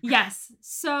man. Yes.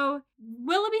 So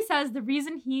Willoughby says the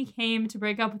reason he came to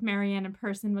break up with Marianne in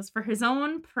person was for his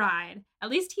own pride. At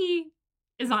least he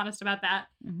is honest about that.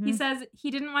 Mm-hmm. He says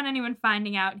he didn't want anyone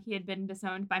finding out he had been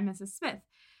disowned by Mrs. Smith.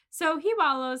 So he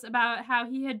wallows about how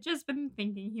he had just been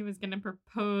thinking he was going to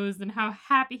propose and how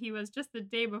happy he was just the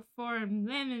day before and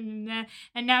blah, blah, blah, blah,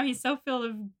 and now he's so filled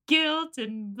of guilt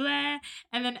and blah.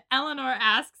 And then Eleanor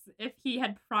asks if he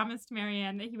had promised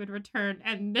Marianne that he would return,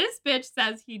 and this bitch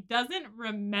says he doesn't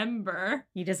remember.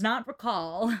 He does not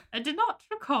recall. I did not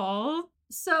recall.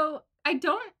 So I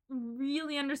don't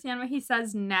really understand what he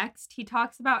says next. He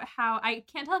talks about how, I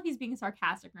can't tell if he's being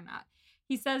sarcastic or not.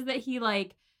 He says that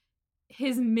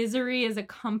his misery is a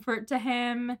comfort to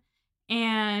him,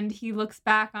 and he looks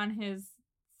back on his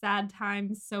sad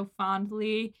times so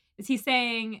fondly. Is he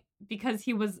saying because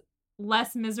he was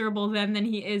less miserable then than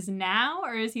he is now,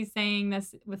 or is he saying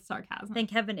this with sarcasm?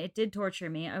 Thank heaven it did torture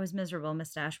me. I was miserable,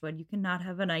 Miss Dashwood. You cannot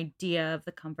have an idea of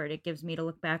the comfort it gives me to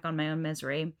look back on my own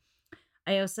misery.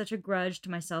 I owe such a grudge to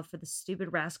myself for the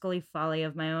stupid rascally folly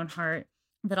of my own heart,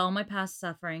 that all my past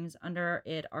sufferings under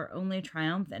it are only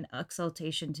triumph and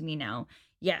exultation to me now.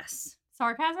 Yes.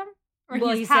 Sarcasm? Or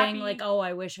Well, he's happy? saying, like, oh,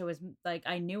 I wish I was, like,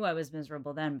 I knew I was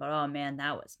miserable then, but oh man,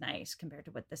 that was nice compared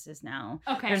to what this is now.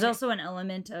 Okay. There's also an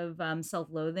element of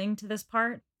self-loathing to this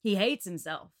part. He hates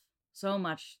himself so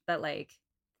much that, like,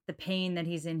 the pain that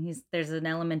he's in, there's an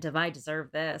element of, I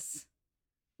deserve this.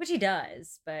 Which he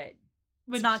does, but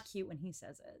it's not cute when he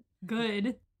says it.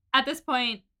 Good. At this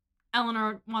point,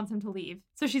 Eleanor wants him to leave.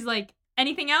 So she's like,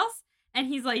 anything else? And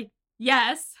he's like,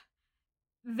 yes.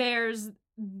 There's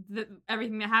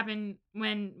everything that happened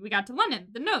when we got to London,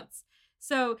 the notes.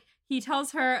 So he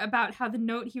tells her about how the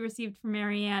note he received from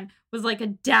Marianne was like a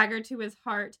dagger to his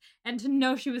heart, and to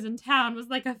know she was in town was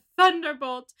like a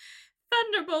thunderbolt.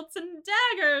 Thunderbolts and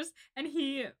daggers. And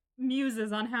he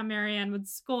muses on how Marianne would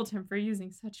scold him for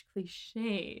using such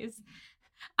cliches.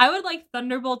 I would like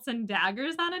thunderbolts and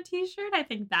daggers on a t-shirt. I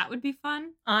think that would be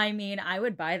fun. I mean, I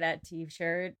would buy that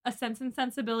t-shirt. A Sense and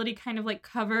Sensibility kind of like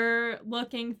cover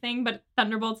looking thing, but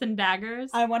thunderbolts and daggers.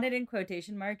 I want it in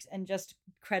quotation marks and just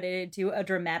credited to a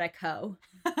dramatic hoe.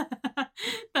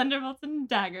 Thunderbolts and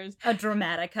daggers. A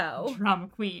dramatic hoe. Drama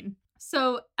queen.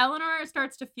 So Eleanor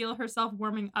starts to feel herself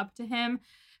warming up to him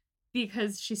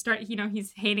because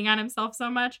he's hating on himself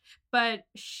so much, but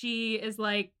she is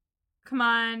like, come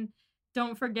on,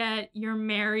 don't forget you're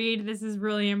married. This is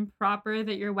really improper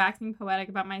that you're waxing poetic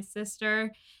about my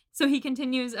sister. So he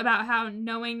continues about how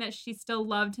knowing that she still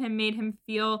loved him made him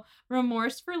feel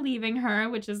remorse for leaving her,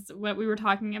 which is what we were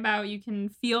talking about. You can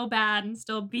feel bad and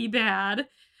still be bad.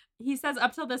 He says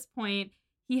up till this point,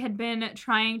 he had been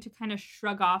trying to kind of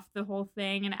shrug off the whole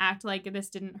thing and act like this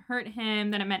didn't hurt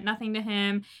him, that it meant nothing to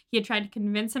him. He had tried to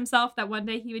convince himself that one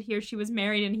day he would hear she was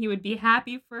married and he would be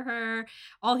happy for her.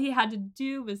 All he had to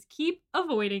do was keep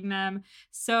avoiding them.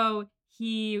 So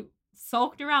he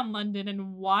sulked around London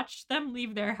and watched them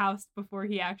leave their house before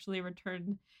he actually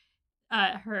returned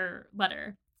her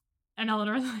letter. And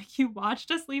Eleanor was like, you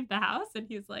watched us leave the house? And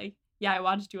he's like, yeah, I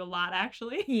watched you a lot,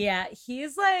 actually. Yeah,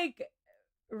 he's like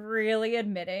really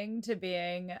admitting to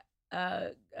being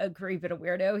a creep and a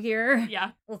weirdo here.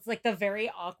 Yeah. It's like the very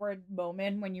awkward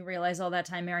moment when you realize all that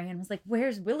time Marianne was like,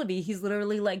 where's Willoughby? He's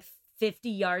literally like 50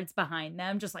 yards behind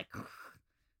them, just like...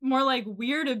 More like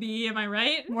Weirdaby, am I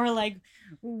right? More like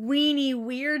weenie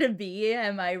Weirdaby,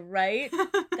 am I right?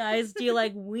 Guys, do you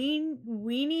like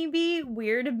weenie bee?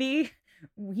 Weirdaby?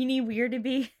 Weenie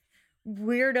Weirdaby?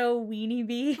 Weirdo Weenie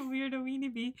Bee. Weirdo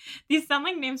Weenie Bee. These sound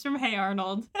like names from Hey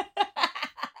Arnold.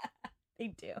 They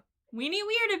do. Weenie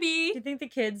Weirdo Bee. Do you think the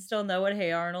kids still know what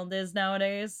Hey Arnold is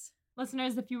nowadays?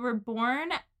 Listeners, if you were born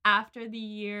after the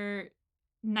year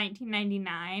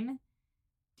 1999,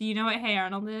 do you know what Hey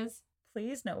Arnold is?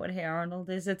 Please know what Hey Arnold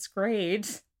is. It's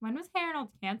great. When was Hey Arnold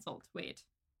canceled? Wait.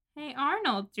 Hey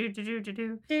Arnold. Do do do do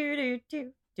do. Do do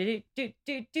do do do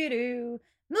do do do.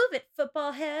 Move it,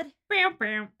 football head. Bam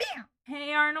bam bam.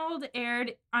 Hey Arnold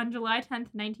aired on July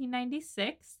 10th,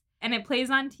 1996, and it plays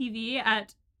on TV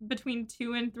at between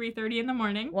 2 and 3:30 in the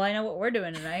morning. Well, I know what we're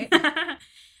doing tonight.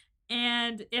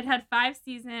 And it had 5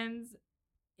 seasons.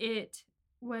 It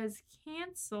was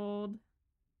canceled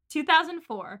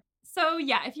 2004. So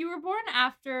yeah, if you were born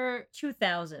after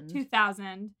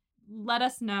 2000, let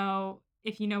us know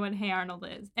if you know what Hey Arnold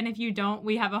is. And if you don't,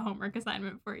 we have a homework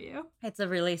assignment for you. It's a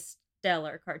really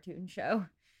stellar cartoon show.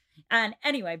 And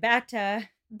anyway, back to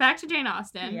Jane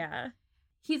Austen. Yeah.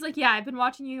 He's like, yeah, I've been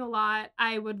watching you a lot.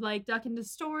 I would like duck into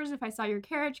stores if I saw your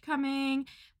carriage coming.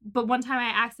 But one time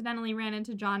I accidentally ran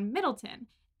into John Middleton,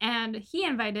 and he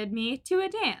invited me to a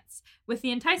dance with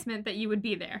the enticement that you would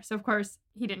be there. So of course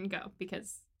he didn't go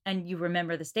because... And you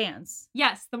remember this dance?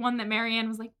 Yes, the one that Marianne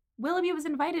was like, Willoughby was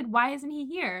invited. Why isn't he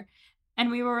here? And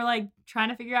we were like trying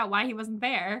to figure out why he wasn't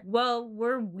there. Well,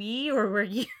 were we or were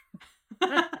you?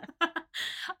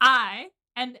 I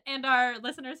and our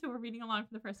listeners who were reading along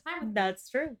for the first time with me That's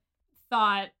true.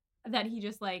 thought that he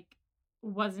just like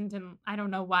wasn't in, I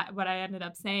don't know what I ended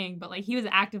up saying, but like he was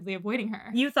actively avoiding her.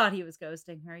 You thought he was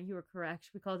ghosting her. You were correct.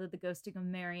 We called it the ghosting of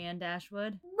Marianne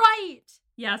Dashwood. Right.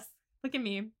 Yes. Look at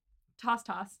me. Toss.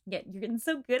 Yeah, you're getting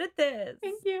so good at this.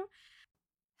 Thank you.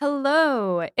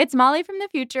 Hello, it's Molly from the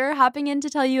future hopping in to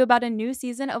tell you about a new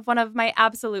season of one of my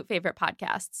absolute favorite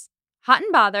podcasts. Hot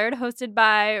and Bothered, hosted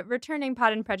by returning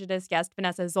Pod and Prejudice guest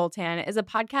Vanessa Zoltan, is a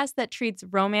podcast that treats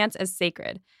romance as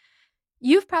sacred.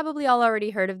 You've probably all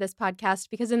already heard of this podcast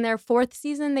because in their 4th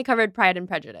season, they covered Pride and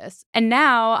Prejudice. And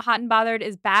now, Hot and Bothered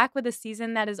is back with a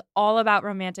season that is all about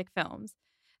romantic films.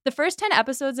 The first 10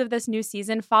 episodes of this new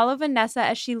season follow Vanessa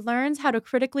as she learns how to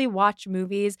critically watch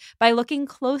movies by looking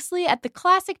closely at the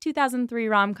classic 2003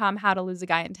 rom-com How to Lose a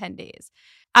Guy in 10 Days.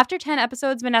 After 10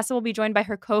 episodes, Vanessa will be joined by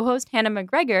her co-host Hannah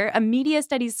McGregor, a media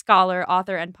studies scholar,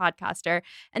 author, and podcaster,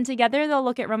 and together they'll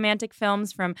look at romantic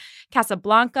films from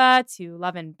Casablanca to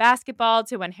Love and Basketball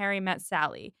to When Harry Met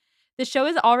Sally. The show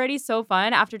is already so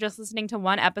fun after just listening to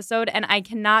one episode, and I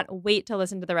cannot wait to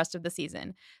listen to the rest of the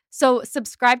season. So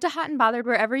subscribe to Hot and Bothered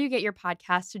wherever you get your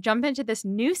podcasts to jump into this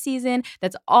new season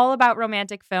that's all about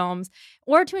romantic films,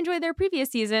 or to enjoy their previous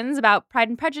seasons about Pride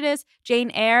and Prejudice, Jane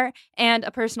Eyre, and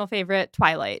a personal favorite,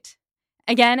 Twilight.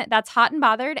 Again, that's Hot and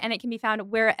Bothered, and it can be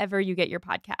found wherever you get your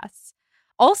podcasts.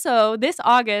 Also, this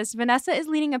August, Vanessa is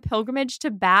leading a pilgrimage to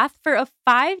Bath for a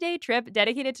 5-day trip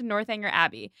dedicated to Northanger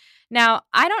Abbey. Now,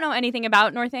 I don't know anything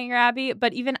about Northanger Abbey,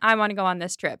 but even I want to go on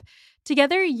this trip.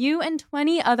 Together, you and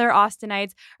 20 other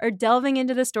Austinites are delving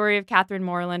into the story of Catherine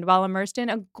Morland while immersed in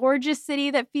a gorgeous city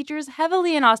that features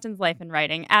heavily in Austen's life and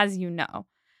writing, as you know.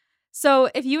 So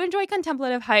if you enjoy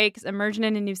contemplative hikes, immersion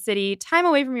in a new city, time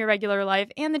away from your regular life,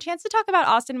 and the chance to talk about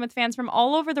Austen with fans from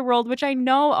all over the world, which I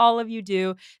know all of you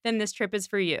do, then this trip is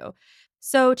for you.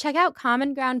 So check out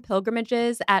Common Ground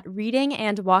Pilgrimages at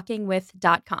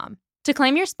readingandwalkingwith.com. To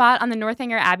claim your spot on the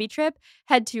Northanger Abbey trip,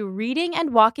 head to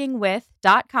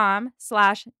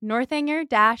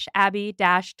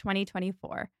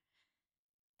readingandwalkingwith.com/Northanger-Abbey-2024.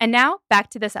 And now, back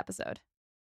to this episode.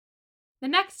 The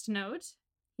next note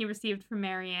he received from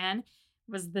Marianne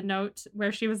was the note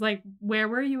where she was like, where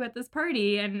were you at this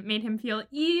party? And it made him feel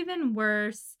even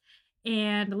worse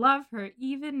and love her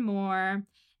even more.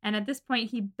 And at this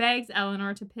point, he begs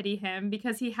Eleanor to pity him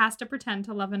because he has to pretend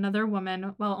to love another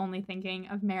woman while only thinking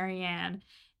of Marianne.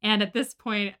 And at this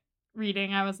point,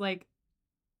 reading, I was like,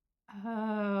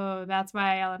 oh, that's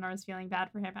why Eleanor's feeling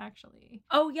bad for him, actually.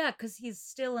 Oh, yeah, because he's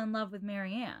still in love with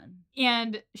Marianne.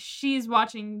 And she's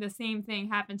watching the same thing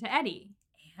happen to Eddie.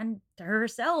 And to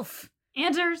herself.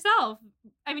 And to herself.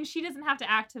 I mean, she doesn't have to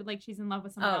act like she's in love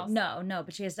with someone else. No,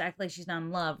 but she has to act like she's not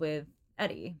in love with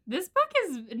Eddie. This book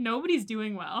is, nobody's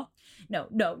doing well. No,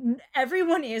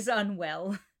 everyone is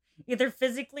unwell. Either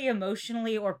physically,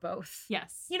 emotionally, or both.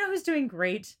 Yes. You know who's doing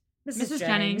great? Mrs.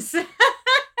 Jennings.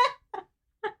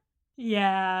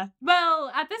 Yeah. Well,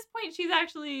 at this point, she's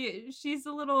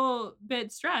a little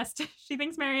bit stressed. She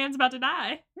thinks Marianne's about to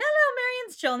die. No,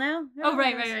 Marianne's chill now. Oh,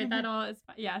 right. That all is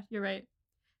fine. Yeah, you're right.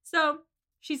 So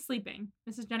she's sleeping.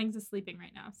 Mrs. Jennings is sleeping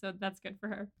right now, so that's good for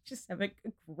her. Just having a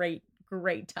great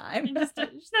time.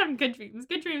 She's having good dreams.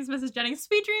 Good dreams, Mrs. Jennings.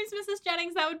 Sweet dreams, Mrs.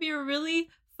 Jennings. That would be a really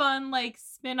fun like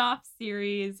spin-off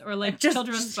series or like Just-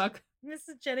 children's book.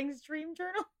 Mrs. Jennings' dream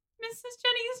journal. Mrs.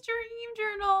 Jennings' dream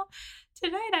journal.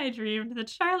 Tonight I dreamed that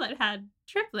Charlotte had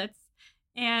triplets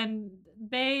and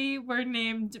they were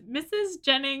named Mrs.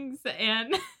 Jennings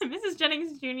and Mrs.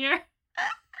 Jennings Jr.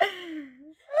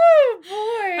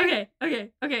 Oh boy.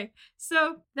 Okay.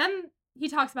 So then he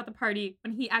talks about the party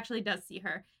when he actually does see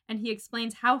her, and he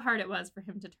explains how hard it was for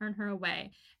him to turn her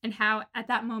away, and how at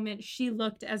that moment she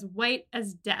looked as white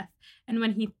as death. And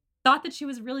when he thought that she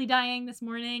was really dying this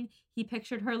morning, he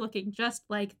pictured her looking just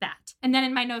like that. And then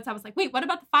in my notes, I was like, wait, what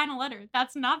about the final letter?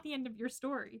 That's not the end of your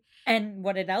story. And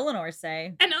what did Eleanor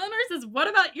say? And Eleanor says, what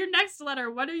about your next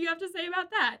letter? What do you have to say about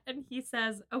that? And he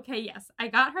says, okay, yes, I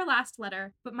got her last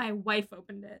letter, but my wife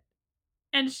opened it.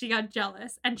 And she got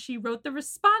jealous. And she wrote the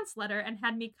response letter and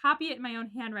had me copy it in my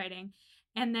own handwriting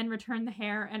and then return the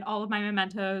hair and all of my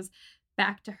mementos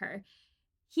back to her.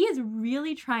 He is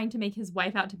really trying to make his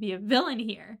wife out to be a villain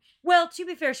here. Well, to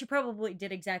be fair, she probably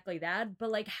did exactly that. But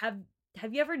like, have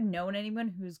you ever known anyone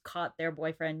who's caught their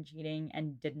boyfriend cheating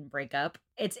and didn't break up?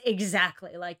 It's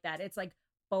exactly like that. It's like,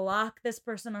 block this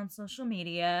person on social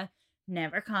media,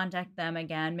 never contact them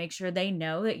again, make sure they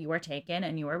know that you are taken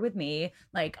and you are with me,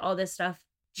 like all this stuff.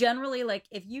 Generally, like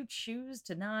if you choose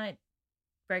to not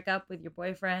break up with your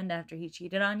boyfriend after he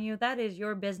cheated on you, that is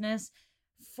your business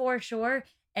for sure.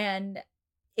 And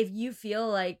if you feel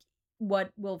like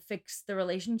what will fix the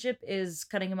relationship is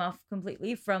cutting him off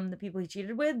completely from the people he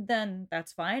cheated with, then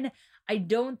that's fine. I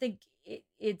don't think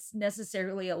it's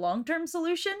necessarily a long-term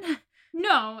solution.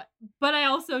 No, but I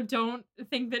also don't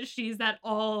think that she's at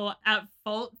all at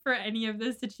fault for any of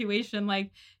this situation.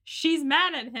 Like, she's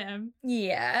mad at him.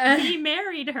 Yeah. He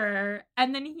married her,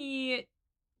 and then he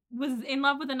was in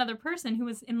love with another person who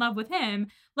was in love with him.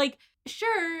 Like,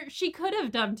 sure, she could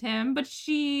have dumped him, but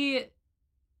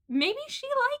maybe she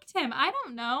liked him. I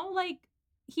don't know. Like,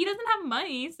 he doesn't have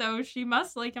money, so she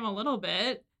must like him a little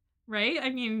bit, right? I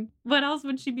mean, what else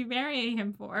would she be marrying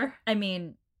him for? I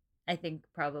mean, I think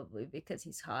probably because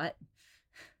he's hot.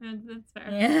 That's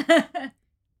fair. Yeah.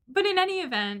 But in any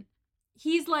event,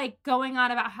 he's like going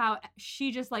on about how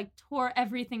she just like tore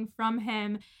everything from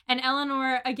him. And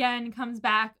Eleanor again comes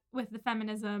back with the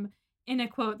feminism in a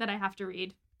quote that I have to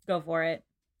read. Go for it.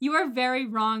 You are very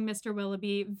wrong, Mr.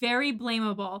 Willoughby, very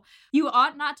blamable. You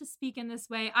ought not to speak in this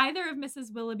way, either of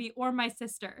Mrs. Willoughby or my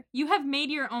sister. You have made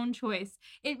your own choice.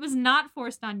 It was not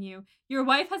forced on you. Your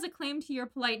wife has a claim to your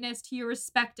politeness, to your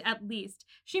respect at least.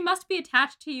 She must be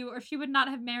attached to you, or she would not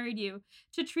have married you.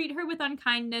 To treat her with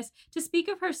unkindness, to speak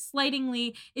of her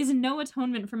slightingly, is no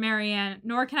atonement for Marianne,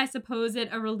 nor can I suppose it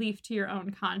a relief to your own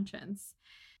conscience.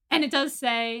 And it does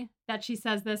say that she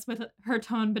says this with her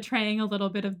tone betraying a little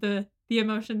bit of the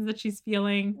emotions that she's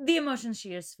feeling. The emotions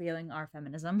she is feeling are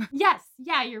feminism. Yes,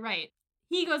 yeah, you're right.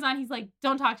 He goes on, he's like,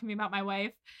 don't talk to me about my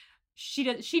wife. She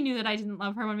knew that I didn't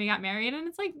love her when we got married. And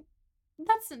it's like,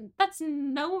 that's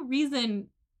no reason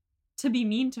to be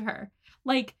mean to her.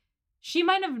 Like, she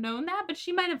might have known that, but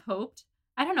she might have hoped.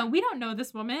 I don't know. We don't know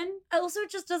this woman. Also,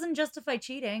 it just doesn't justify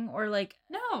cheating or like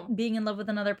No. being in love with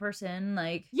another person.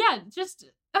 Like, Yeah, just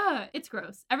it's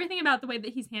gross. Everything about the way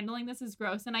that he's handling this is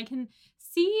gross. And I can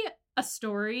see a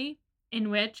story in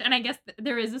which, and I guess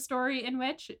there is a story in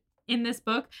which, in this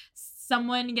book,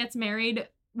 someone gets married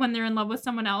when they're in love with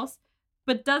someone else,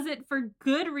 but does it for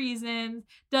good reasons,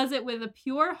 does it with a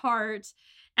pure heart.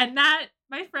 And that,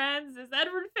 my friends, is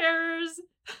Edward Ferrars,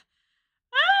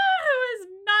 who is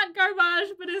not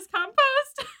garbage, but is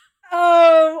compost.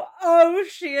 Oh,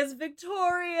 she is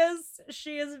victorious.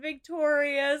 She is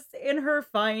victorious in her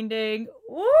finding.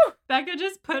 Woo! Becca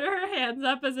just put her hands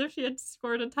up as if she had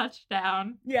scored a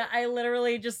touchdown. Yeah, I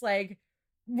literally just like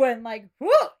went like, whoo,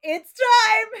 it's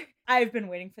time. I've been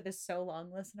waiting for this so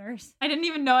long, listeners. I didn't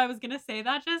even know I was going to say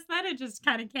that just then. It just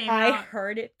kind of came I out.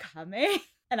 heard it coming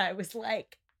and I was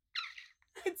like,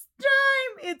 it's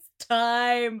time. It's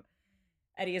time.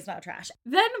 Eddie is not trash.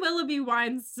 Then Willoughby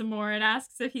whines some more and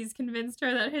asks if he's convinced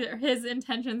her that his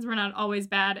intentions were not always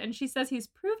bad. And she says he's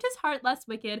proved his heart less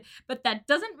wicked, but that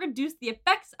doesn't reduce the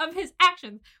effects of his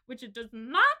actions, which it does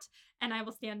not. And I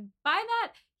will stand by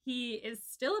that. He is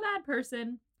still a bad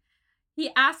person. He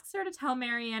asks her to tell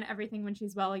Marianne everything when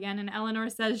she's well again. And Eleanor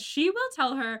says she will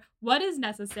tell her what is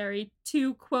necessary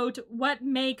to, quote, what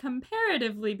may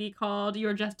comparatively be called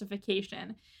your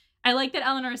justification. I like that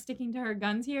Eleanor is sticking to her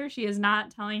guns here. She is not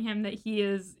telling him that he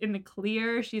is in the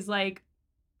clear. She's like,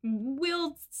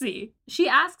 we'll see. She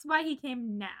asks why he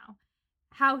came now,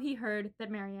 how he heard that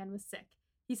Marianne was sick.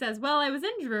 He says, well, I was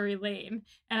in Drury Lane,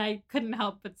 and I couldn't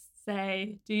help but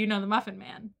say, do you know the Muffin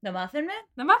Man? The Muffin Man?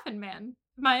 The Muffin Man.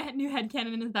 My new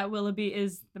headcanon is that Willoughby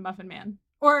is the Muffin Man.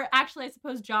 Or actually, I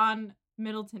suppose John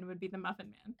Middleton would be the Muffin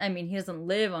Man. I mean, he doesn't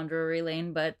live on Drury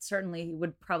Lane, but certainly he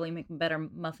would probably make better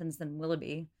muffins than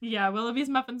Willoughby. Yeah, Willoughby's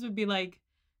muffins would be like,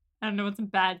 I don't know, what's a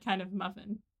bad kind of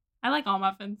muffin? I like all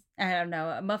muffins. I don't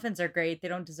know. Muffins are great. They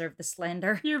don't deserve the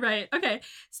slander. You're right. Okay.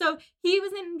 So he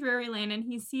was in Drury Lane and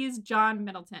he sees John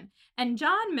Middleton. And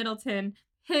John Middleton,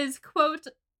 his quote,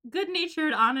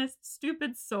 good-natured, honest,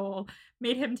 stupid soul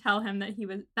made him tell him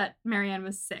that Marianne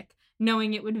was sick,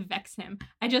 knowing it would vex him.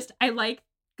 I like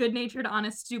good-natured,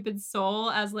 honest, stupid soul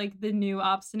as like the new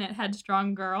obstinate,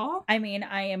 headstrong girl. I mean,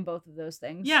 I am both of those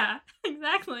things. Yeah,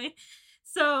 exactly.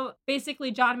 So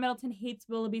basically, John Middleton hates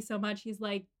Willoughby so much, he's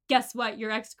like, guess what?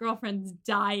 Your ex-girlfriend's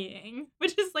dying,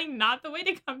 which is like not the way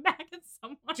to come back at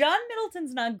someone. John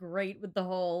Middleton's not great with the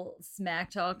whole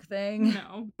smack talk thing.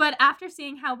 No. But after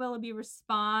seeing how Willoughby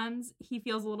responds, he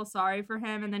feels a little sorry for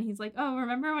him. And then he's like, oh,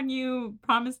 remember when you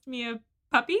promised me a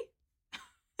puppy?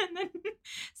 And then,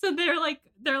 so they're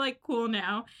like cool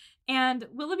now. And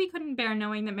Willoughby couldn't bear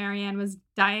knowing that Marianne was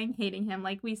dying hating him,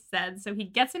 like we said. So he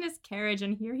gets in his carriage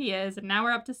and here he is. And now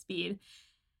we're up to speed.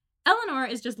 Eleanor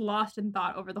is just lost in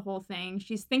thought over the whole thing.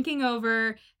 She's thinking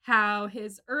over how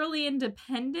his early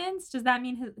independence, does that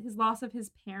mean his loss of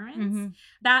his parents? Mm-hmm.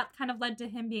 That kind of led to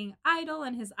him being idle,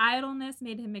 and his idleness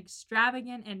made him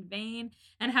extravagant and vain,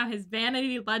 and how his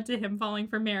vanity led to him falling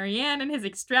for Marianne, and his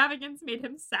extravagance made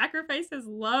him sacrifice his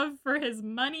love for his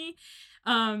money.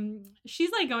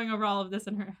 She's like going over all of this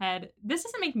in her head. This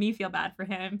doesn't make me feel bad for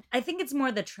him. I think it's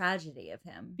more the tragedy of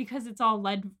him. Because it's all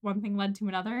one thing led to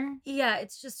another. Yeah,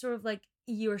 it's just sort of like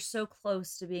you're so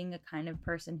close to being a kind of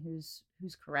person who's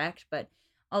correct, but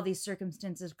all these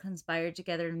circumstances conspired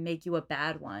together to make you a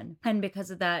bad one. And because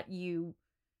of that, you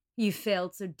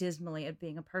failed so dismally at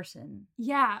being a person.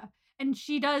 Yeah. And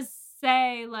she does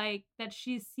say like that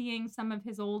she's seeing some of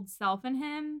his old self in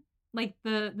him. Like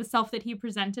the self that he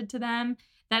presented to them,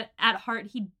 that at heart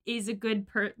he is a good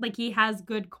like he has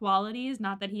good qualities,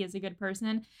 not that he is a good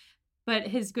person, but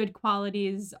his good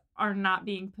qualities are not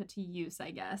being put to use,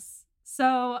 I guess.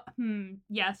 So,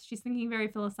 yes, she's thinking very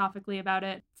philosophically about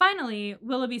it. Finally,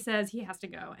 Willoughby says he has to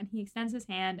go, and he extends his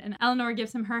hand, and Eleanor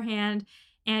gives him her hand,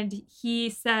 and he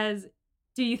says,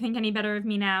 do you think any better of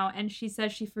me now? And she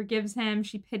says she forgives him,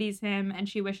 she pities him, and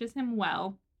she wishes him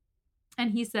well.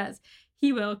 And he says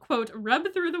he will, quote,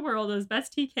 rub through the world as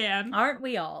best he can. Aren't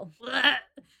we all?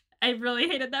 I really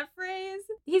hated that phrase.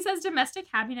 He says domestic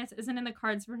happiness isn't in the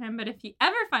cards for him, but if he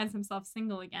ever finds himself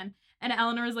single again, and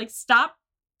Eleanor is like, stop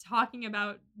talking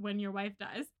about when your wife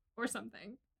dies or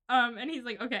something. And he's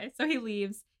like, okay, so he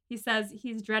leaves. He says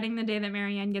he's dreading the day that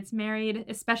Marianne gets married,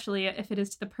 especially if it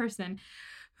is to the person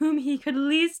whom he could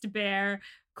least bear.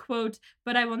 Quote,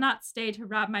 but I will not stay to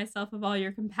rob myself of all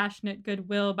your compassionate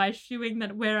goodwill by shewing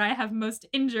that where I have most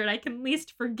injured, I can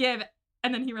least forgive.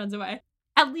 And then he runs away.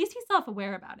 At least he's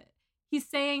self-aware about it. He's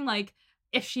saying, like,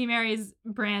 if she marries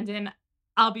Brandon,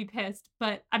 I'll be pissed,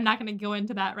 but I'm not going to go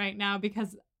into that right now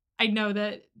because I know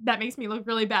that makes me look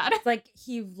really bad. It's like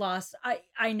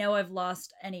I know I've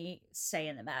lost any say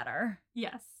in the matter.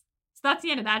 Yes. So that's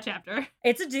the end of that chapter.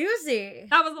 It's a doozy.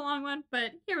 That was a long one,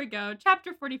 but here we go.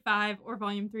 Chapter 45, or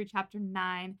Volume 3, Chapter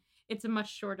 9. It's a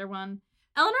much shorter one.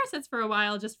 Eleanor sits for a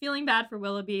while just feeling bad for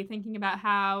Willoughby, thinking about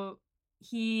how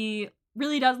he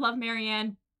really does love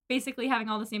Marianne, basically having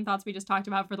all the same thoughts we just talked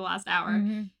about for the last hour.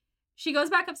 Mm-hmm. She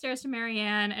goes back upstairs to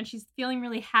Marianne, and she's feeling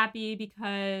really happy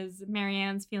because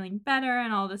Marianne's feeling better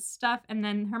and all this stuff, and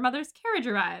then her mother's carriage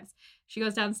arrives. She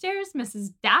goes downstairs. Mrs.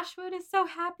 Dashwood is so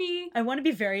happy. I want to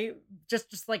be very,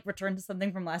 just like return to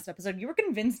something from last episode. You were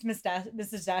convinced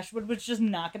Mrs. Dashwood was just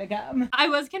not going to come. I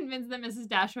was convinced that Mrs.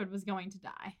 Dashwood was going to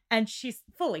die. And she's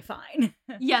fully fine.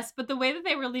 Yes, but the way that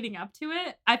they were leading up to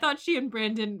it, I thought she and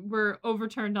Brandon were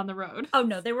overturned on the road. Oh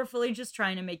no, they were fully just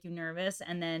trying to make you nervous,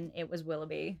 and then it was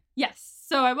Willoughby. Yes,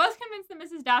 so I was convinced that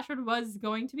Mrs. Dashwood was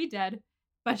going to be dead,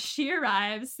 but she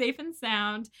arrives safe and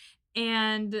sound,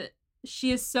 and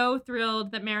she is so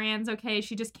thrilled that Marianne's okay.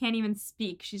 She just can't even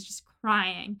speak. She's just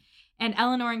crying. And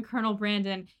Eleanor and Colonel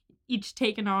Brandon each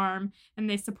take an arm, and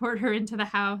they support her into the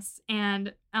house.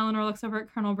 And Eleanor looks over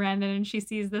at Colonel Brandon, and she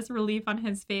sees this relief on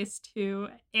his face too.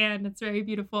 And it's very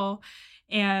beautiful.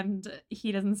 And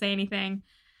he doesn't say anything.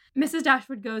 Mrs.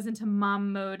 Dashwood goes into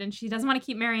mom mode, and she doesn't want to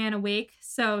keep Marianne awake.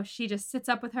 So she just sits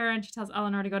up with her, and she tells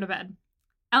Eleanor to go to bed.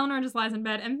 Eleanor just lies in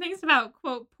bed and thinks about,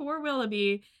 quote, poor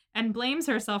Willoughby, and blames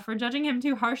herself for judging him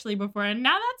too harshly before. And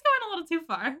now that's going a little too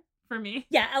far for me.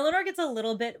 Yeah, Eleanor gets a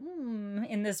little bit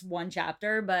in this one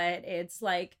chapter, but it's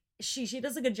like she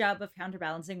does a good job of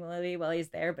counterbalancing Willoughby while he's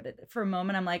there, but for a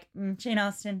moment I'm like, Jane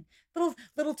Austen,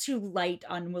 little too light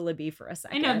on Willoughby for a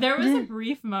second. I know, there was a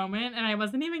brief moment, and I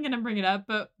wasn't even going to bring it up,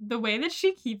 but the way that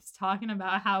she keeps talking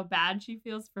about how bad she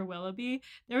feels for Willoughby,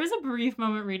 there was a brief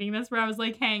moment reading this where I was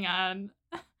like, hang on,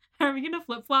 are we going to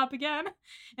flip-flop again?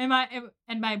 And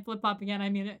by flip-flop again, I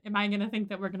mean, am I going to think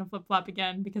that we're going to flip-flop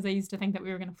again? Because I used to think that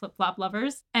we were going to flip-flop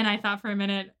lovers. And I thought for a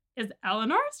minute, is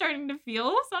Eleanor starting to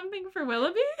feel something for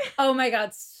Willoughby? Oh my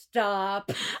God,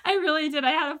 stop. I really did.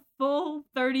 I had a full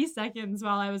 30 seconds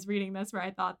while I was reading this where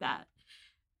I thought that.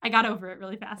 I got over it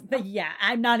really fast. But yeah,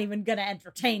 I'm not even going to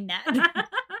entertain that.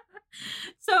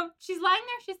 So she's lying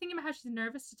there. She's thinking about how she's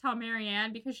nervous to tell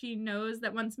Marianne because she knows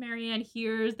that once Marianne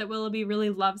hears that Willoughby really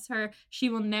loves her, she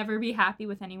will never be happy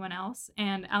with anyone else.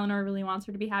 And Eleanor really wants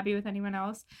her to be happy with anyone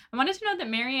else. I wanted to know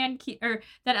that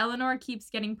that Eleanor keeps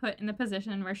getting put in the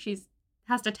position where she's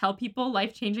has to tell people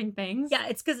life-changing things. Yeah,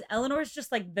 it's because Eleanor's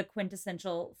just like the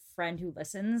quintessential friend who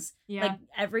listens. Yeah. Like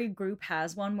every group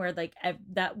has one where like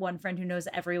that one friend who knows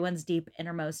everyone's deep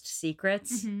innermost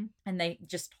secrets, and they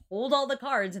just hold all the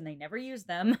cards and they never use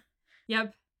them.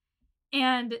 Yep.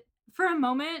 And for a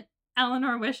moment,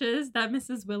 Eleanor wishes that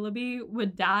Mrs. Willoughby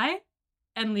would die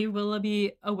and leave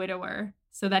Willoughby a widower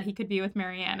so that he could be with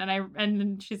Marianne.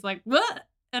 And she's like, what?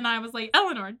 And I was like,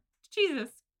 Eleanor, Jesus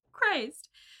Christ.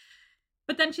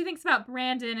 But then she thinks about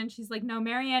Brandon and she's like, no,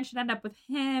 Marianne should end up with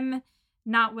him,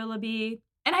 not Willoughby.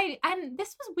 And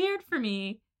this was weird for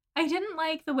me. I didn't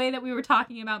like the way that we were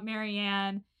talking about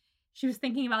Marianne. She was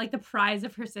thinking about like the prize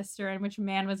of her sister and which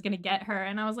man was going to get her.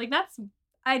 And I was like,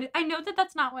 I know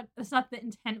that's not the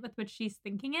intent with which she's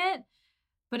thinking it,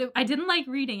 but I didn't like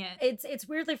reading it. It's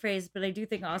weirdly phrased, but I do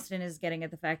think Austen is getting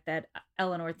at the fact that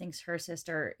Eleanor thinks her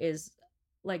sister is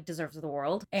like deserves the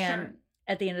world. And Sure.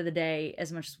 At the end of the day,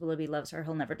 as much as Willoughby loves her,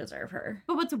 he'll never deserve her.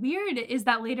 But what's weird is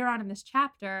that later on in this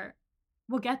chapter,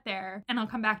 we'll get there and I'll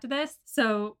come back to this.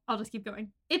 So I'll just keep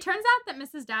going. It turns out that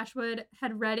Mrs. Dashwood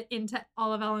had read into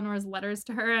all of Eleanor's letters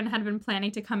to her and had been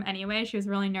planning to come anyway. She was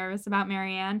really nervous about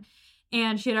Marianne.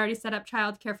 And she had already set up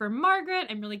childcare for Margaret.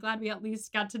 I'm really glad we at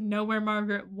least got to know where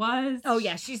Margaret was. Oh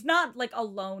yeah, she's not like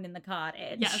alone in the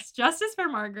cottage. Yes, justice for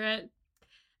Margaret.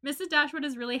 Mrs. Dashwood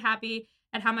is really happy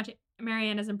at how much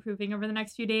Marianne is improving over the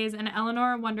next few days, and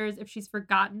Eleanor wonders if she's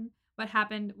forgotten what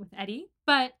happened with Eddie.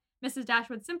 But Mrs.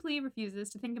 Dashwood simply refuses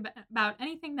to think about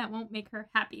anything that won't make her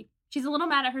happy. She's a little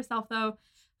mad at herself, though,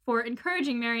 for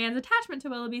encouraging Marianne's attachment to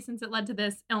Willoughby since it led to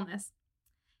this illness.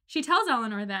 She tells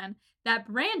Eleanor then that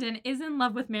Brandon is in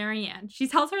love with Marianne. She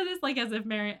tells her this like as if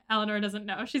Eleanor doesn't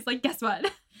know. She's like, guess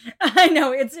what? I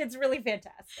know, it's really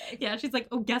fantastic. Yeah, she's like,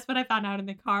 oh, guess what I found out in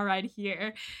the car ride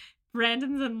here?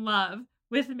 Brandon's in love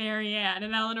with Marianne.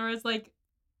 And Eleanor is like,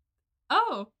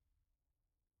 oh.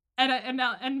 And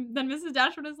then Mrs.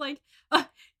 Dashwood is like, oh,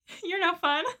 you're no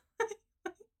fun.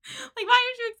 Like, why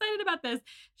aren't you excited about this?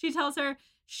 She tells her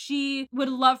she would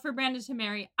love for Brandon to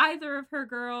marry either of her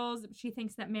girls. She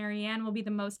thinks that Marianne will be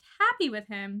the most happy with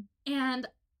him. And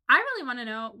I really want to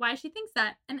know why she thinks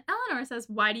that. And Eleanor says,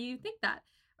 why do you think that?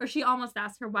 Or she almost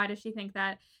asks her, why does she think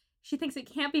that? She thinks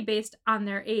it can't be based on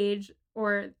their age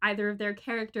or either of their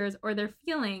characters or their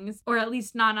feelings, or at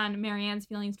least not on Marianne's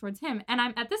feelings towards him. And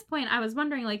at this point, I was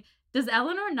wondering, like, does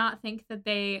Eleanor not think that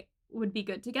they would be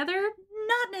good together?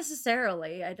 Not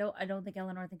necessarily. I don't think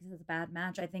Eleanor thinks it's a bad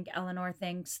match. I think Eleanor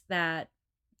thinks that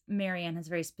Marianne has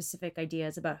very specific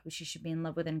ideas about who she should be in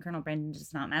love with, and Colonel Brandon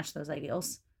does not match those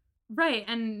ideals. Right,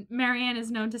 and Marianne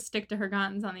is known to stick to her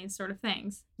guns on these sort of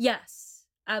things. Yes,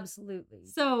 absolutely.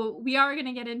 So we are going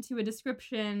to get into a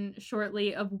description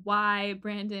shortly of why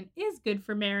Brandon is good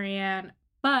for Marianne,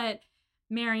 but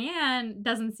Marianne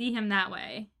doesn't see him that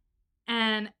way.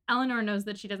 And Eleanor knows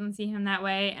that she doesn't see him that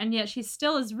way, and yet she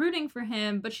still is rooting for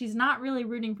him, but she's not really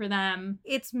rooting for them.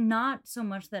 It's not so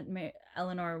much that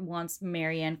Eleanor wants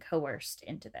Marianne coerced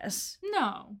into this.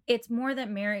 No. It's more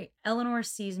that Eleanor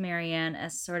sees Marianne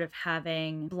as sort of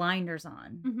having blinders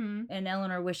on. Mm-hmm. And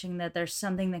Eleanor wishing that there's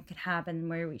something that could happen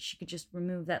where she could just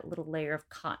remove that little layer of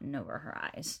cotton over her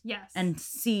eyes. Yes. And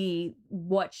see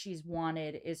what she's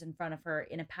wanted is in front of her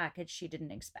in a package she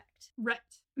didn't expect. Right.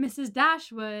 Mrs.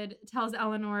 Dashwood tells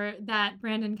Eleanor that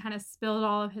Brandon kind of spilled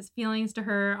all of his feelings to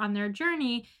her on their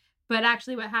journey, but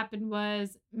actually what happened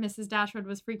was Mrs. Dashwood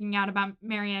was freaking out about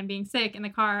Marianne being sick in the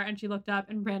car, and she looked up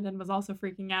and Brandon was also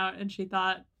freaking out, and she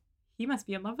thought, he must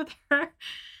be in love with her.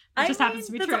 It just happens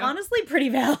to be that's true. Honestly pretty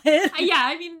valid. Yeah,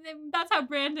 I mean, that's how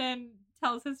Brandon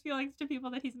tells his feelings to people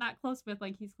that he's not close with,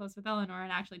 like he's close with Eleanor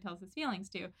and actually tells his feelings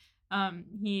to.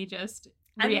 He just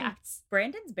reacts.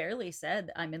 Brandon's barely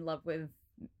said, I'm in love with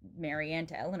Marianne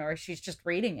to Eleanor. She's just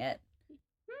reading it.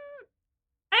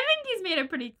 I think He's made it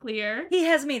pretty clear. He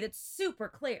has made it super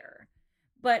clear.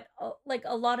 But like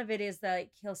a lot of it is that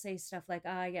he'll say stuff like,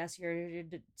 yes, your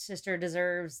sister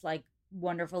deserves like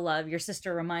wonderful love. Your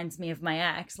sister reminds me of my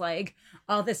ex. Like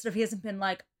all this stuff. He hasn't been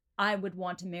like, I would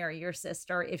want to marry your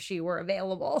sister if she were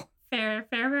available. Fair.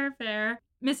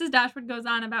 Mrs. Dashwood goes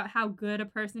on about how good a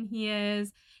person he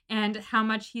is and how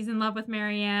much he's in love with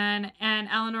Marianne. And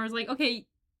Eleanor's like, okay,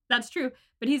 that's true.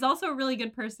 But he's also a really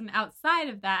good person outside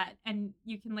of that. And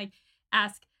you can like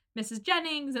ask Mrs.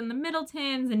 Jennings and the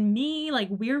Middletons and me, like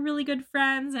we're really good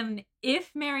friends. And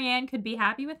if Marianne could be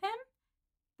happy with him,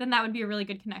 then that would be a really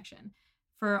good connection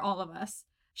for all of us.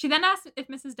 She then asked if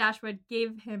Mrs. Dashwood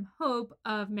gave him hope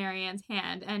of Marianne's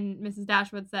hand. And Mrs.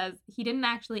 Dashwood says he didn't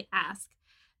actually ask,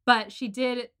 but she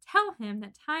did tell him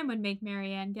that time would make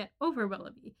Marianne get over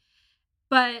Willoughby.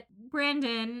 But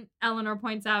Brandon, Eleanor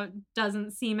points out,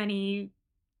 doesn't seem any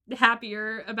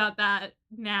happier about that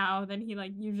now than he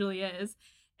like usually is.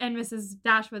 And Mrs.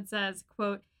 Dashwood says,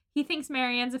 quote, he thinks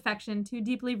Marianne's affection too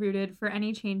deeply rooted for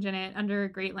any change in it under a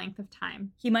great length of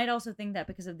time. He might also think that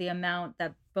because of the amount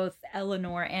that both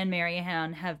Eleanor and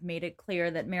Marianne have made it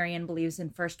clear that Marianne believes in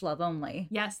first love only.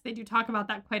 Yes, they do talk about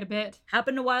that quite a bit.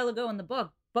 Happened a while ago in the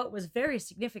book, but was very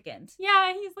significant.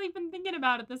 Yeah, he's like been thinking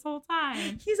about it this whole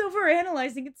time. He's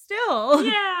overanalyzing it still.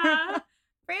 Yeah.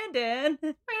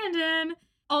 Brandon.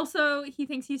 Also, he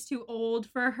thinks he's too old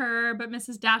for her, but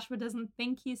Mrs. Dashwood doesn't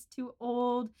think he's too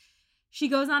old. She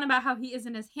goes on about how he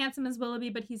isn't as handsome as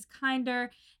Willoughby, but he's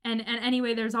kinder. And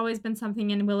anyway, there's always been something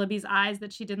in Willoughby's eyes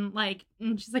that she didn't like.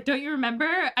 And she's like, don't you remember?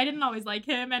 I didn't always like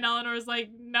him. And Eleanor's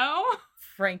like, no.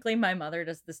 Frankly, my mother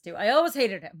does this too. I always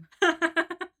hated him.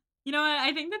 You know what?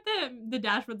 I think that the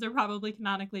Dashwoods are probably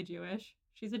canonically Jewish.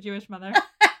 She's a Jewish mother.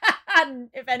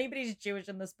 If anybody's Jewish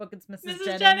in this book, it's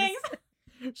Mrs. Jennings.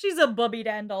 She's a bubby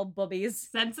to end all bubbies.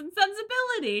 Sense and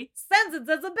sensibility. Sense and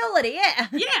sensibility, yeah.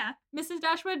 Yeah. Mrs.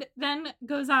 Dashwood then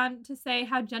goes on to say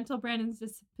how gentle Brandon's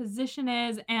disposition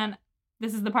is, and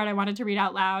this is the part I wanted to read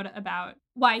out loud about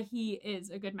why he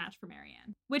is a good match for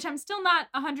Marianne, which I'm still not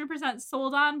 100%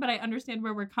 sold on, but I understand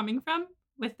where we're coming from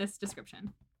with this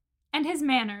description. And his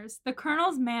manners. The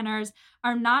Colonel's manners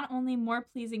are not only more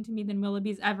pleasing to me than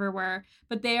Willoughby's ever were,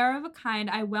 but they are of a kind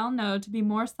I well know to be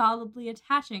more solidly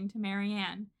attaching to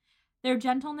Marianne. Their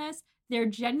gentleness, their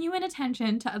genuine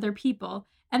attention to other people,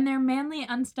 and their manly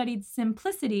unstudied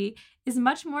simplicity is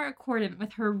much more accordant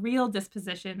with her real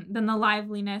disposition than the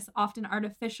liveliness, often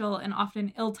artificial and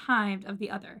often ill-timed, of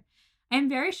the other. I am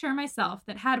very sure myself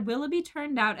that had Willoughby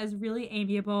turned out as really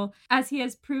amiable as he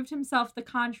has proved himself the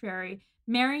contrary,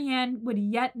 Marianne would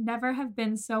yet never have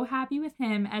been so happy with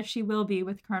him as she will be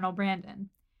with Colonel Brandon.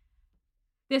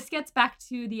 This gets back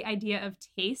to the idea of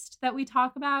taste that we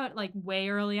talk about like way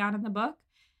early on in the book,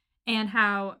 and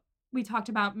how we talked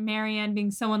about Marianne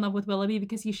being so in love with Willoughby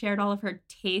because he shared all of her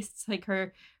tastes, like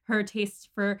her tastes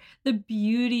for the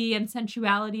beauty and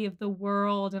sensuality of the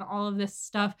world and all of this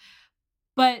stuff.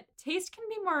 But taste can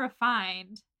be more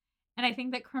refined. And I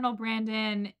think that Colonel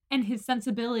Brandon and his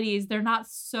sensibilities, they're not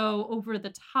so over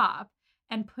the top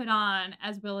and put on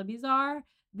as Willoughby's are.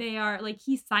 They are like,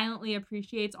 he silently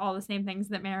appreciates all the same things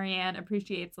that Marianne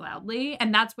appreciates loudly.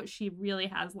 And that's what she really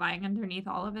has lying underneath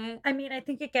all of it. I mean, I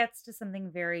think it gets to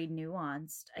something very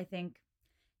nuanced. I think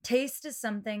taste is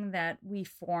something that we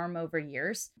form over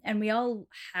years, and we all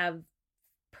have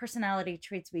personality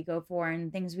traits we go for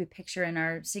and things we picture in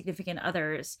our significant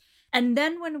others. And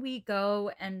then when we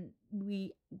go and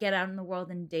we get out in the world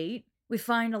and date, we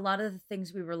find a lot of the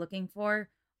things we were looking for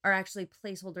are actually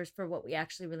placeholders for what we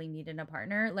actually really need in a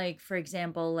partner. Like, for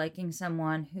example, liking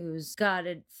someone who's got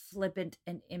a flippant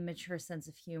and immature sense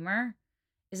of humor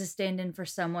is a stand-in for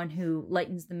someone who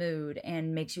lightens the mood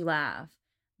and makes you laugh.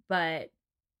 But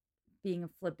being a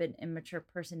flippant, immature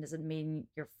person doesn't mean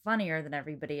you're funnier than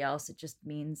everybody else. It just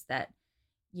means that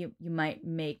you might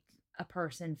make a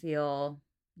person feel,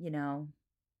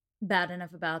 bad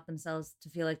enough about themselves to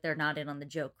feel like they're not in on the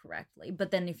joke correctly.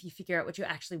 But then if you figure out what you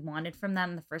actually wanted from that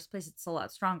in the first place, it's a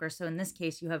lot stronger. So in this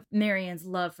case, you have Marianne's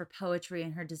love for poetry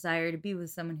and her desire to be with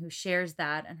someone who shares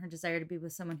that, and her desire to be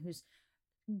with someone who's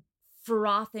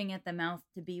frothing at the mouth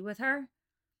to be with her,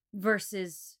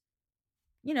 versus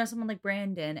someone like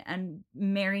Brandon. And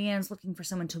Marianne's looking for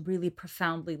someone to really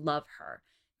profoundly love her,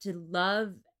 to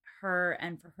love her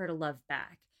and for her to love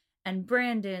back. And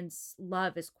Brandon's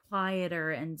love is quieter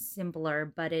and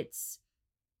simpler, but it's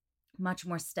much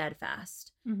more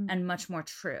steadfast and much more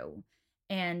true.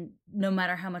 And no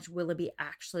matter how much Willoughby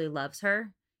actually loves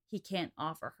her, he can't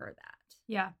offer her that.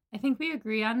 Yeah, I think we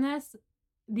agree on this.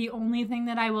 The only thing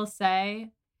that I will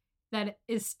say that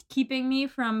is keeping me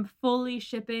from fully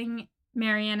shipping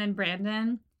Marianne and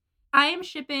Brandon I am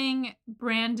shipping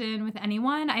Brandon with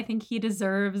anyone. I think he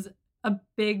deserves a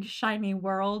big, shiny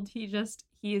world.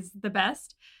 He's the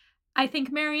best. I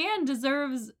think Marianne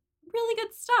deserves really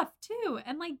good stuff too.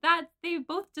 And like that, they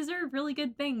both deserve really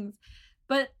good things.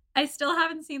 But I still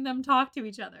haven't seen them talk to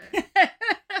each other.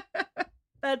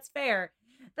 That's fair.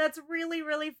 That's really,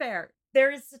 really fair. There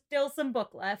is still some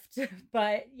book left,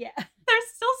 but yeah. There's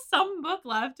still some book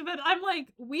left, but I'm like,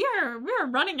 we are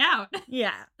running out.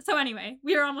 Yeah. So anyway,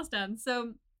 we are almost done.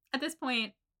 So at this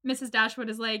point, Mrs. Dashwood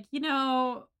is like,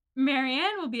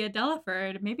 Marianne will be at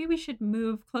Delaford. Maybe we should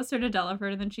move closer to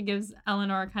Delaford. And then she gives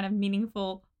Eleanor a kind of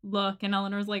meaningful look. And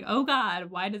Eleanor's like, oh God,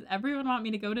 why does everyone want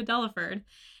me to go to Delaford?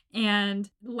 And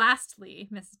lastly,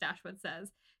 Mrs. Dashwood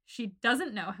says, she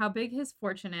doesn't know how big his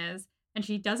fortune is, and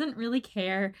she doesn't really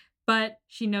care, but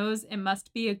she knows it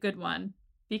must be a good one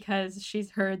because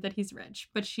she's heard that he's rich.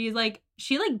 But she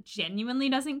genuinely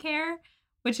doesn't care,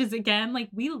 which is, again, like,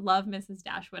 we love Mrs.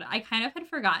 Dashwood. I kind of had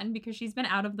forgotten because she's been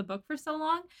out of the book for so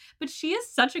long, but she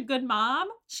is such a good mom.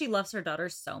 She loves her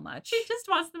daughters so much. She just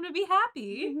wants them to be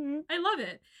happy. Mm-hmm. I love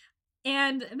it.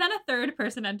 And then a third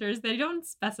person enters. They don't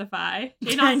specify.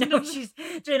 Jane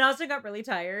Austen got really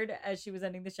tired as she was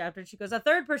ending this chapter. She goes, a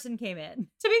third person came in.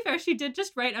 To be fair, she did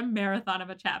just write a marathon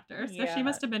of a chapter, so she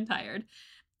must have been tired.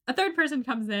 A third person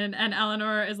comes in, and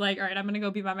Eleanor is like, all right, I'm going to go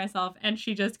be by myself. And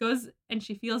she just goes, and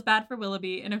she feels bad for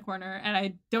Willoughby in a corner. And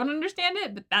I don't understand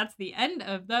it, but that's the end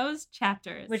of those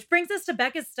chapters. Which brings us to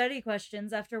Becca's study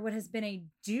questions after what has been a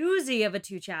doozy of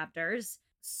 2 chapters.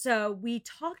 So we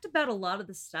talked about a lot of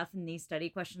the stuff in these study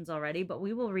questions already, but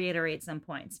we will reiterate some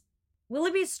points.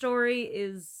 Willoughby's story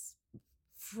is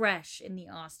fresh in the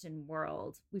Austen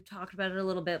world. We've talked about it a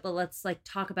little bit, but let's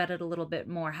talk about it a little bit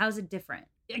more. How's it different?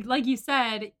 Like you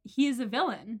said, he's a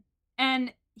villain.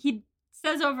 And he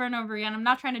says over and over again, I'm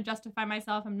not trying to justify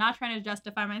myself. I'm not trying to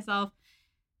justify myself.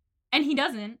 And he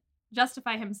doesn't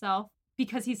justify himself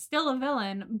because he's still a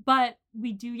villain, but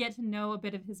we do get to know a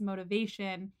bit of his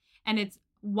motivation. And it's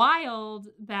wild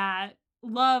that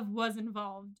love was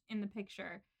involved in the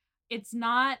picture. It's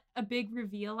not a big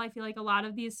reveal. I feel like a lot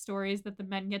of these stories that the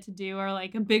men get to do are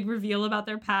like a big reveal about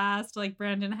their past, like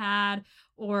Brandon had,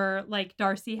 or like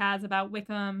Darcy has about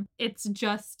Wickham. It's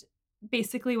just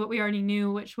basically what we already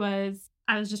knew, which was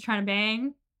I was just trying to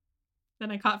bang,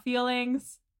 then I caught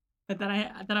feelings, but then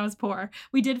I was poor.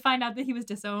 We did find out that he was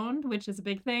disowned, which is a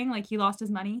big thing. Like he lost his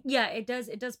money. Yeah, it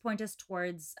does point us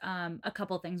towards a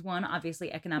couple things. One,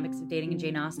 obviously, Economics of Dating and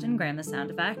Jane Austen, Graham the sound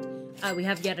effect. We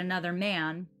have yet another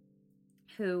man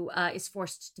who is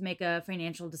forced to make a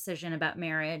financial decision about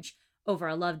marriage over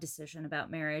a love decision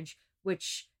about marriage,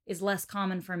 which is less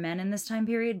common for men in this time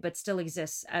period, but still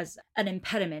exists as an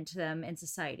impediment to them in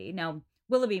society. Now,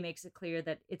 Willoughby makes it clear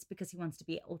that it's because he wants to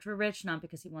be ultra rich, not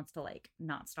because he wants to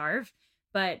not starve.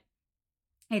 But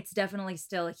it's definitely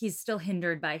he's still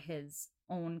hindered by his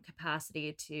own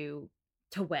capacity to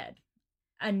wed.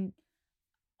 And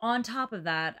on top of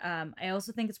that, I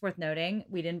also think it's worth noting,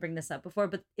 we didn't bring this up before,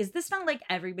 but is this not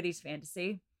everybody's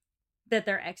fantasy? That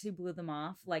their ex who blew them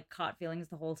off, caught feelings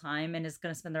the whole time and is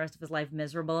going to spend the rest of his life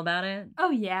miserable about it? Oh,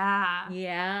 yeah.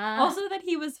 Yeah. Also that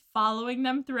he was following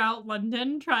them throughout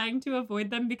London, trying to avoid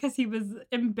them because he was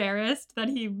embarrassed that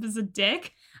he was a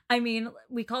dick. I mean,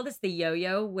 we call this the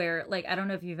yo-yo, where, I don't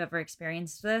know if you've ever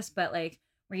experienced this, but,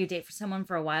 where you date for someone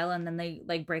for a while and then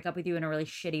they break up with you in a really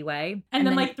shitty way. And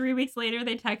then 3 weeks later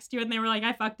they text you and they were like,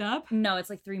 I fucked up. No,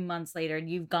 it's 3 months later and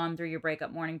you've gone through your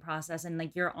breakup mourning process and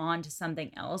you're on to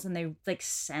something else and they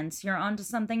sense you're on to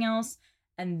something else.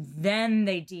 And then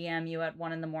they DM you at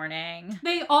 1 a.m.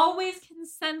 They always can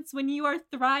sense when you are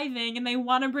thriving and they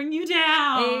want to bring you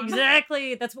down.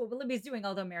 Exactly. That's what Willoughby's doing,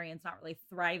 although Marianne's not really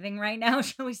thriving right now,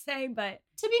 shall we say. But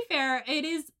to be fair, it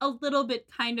is a little bit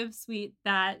kind of sweet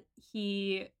that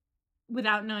he,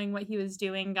 without knowing what he was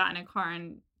doing, got in a car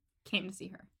and came to see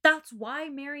her. That's why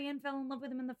Marianne fell in love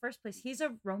with him in the first place. He's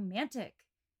a romantic.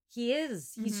 He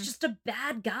is. He's just a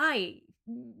bad guy.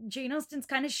 Jane Austen's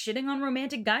kind of shitting on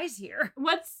romantic guys here.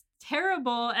 What's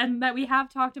terrible and that we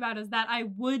have talked about is that I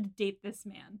would date this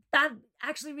man. That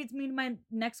actually leads me to my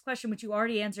next question, which you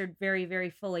already answered very, very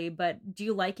fully. But do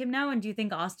you like him now? And do you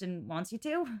think Austen wants you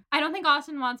to? I don't think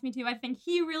Austen wants me to. I think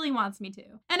he really wants me to.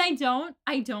 And I don't.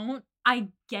 I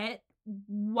get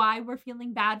why we're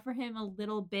feeling bad for him a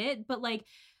little bit. But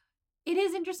it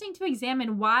is interesting to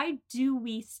examine, why do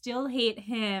we still hate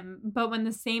him, but when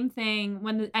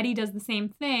Eddie does the same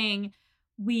thing,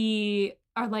 we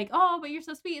are like, oh, but you're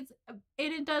so sweet.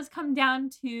 It does come down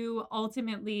to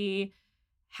ultimately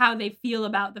how they feel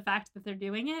about the fact that they're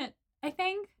doing it. I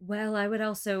think. Well, I would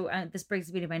also, this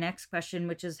brings me to my next question,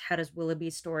 which is how does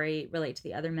Willoughby's story relate to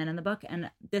the other men in the book?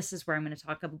 And this is where I'm going to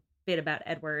talk a bit about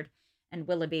Edward and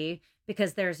Willoughby,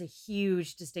 because there's a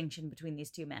huge distinction between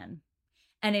these two men.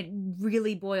 And it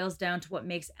really boils down to what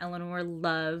makes Eleanor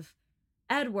love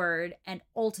Edward and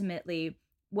ultimately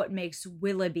what makes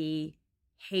Willoughby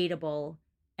hateable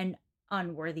and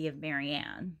unworthy of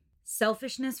Marianne.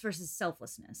 Selfishness versus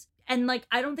selflessness. And like,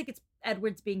 I don't think it's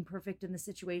Edward's being perfect in the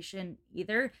situation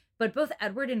either, but both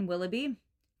Edward and Willoughby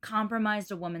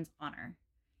compromised a woman's honor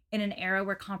in an era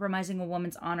where compromising a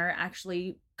woman's honor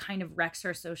actually kind of wrecks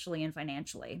her socially and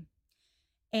financially.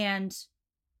 And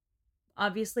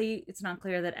obviously, it's not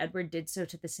clear that Edward did so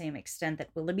to the same extent that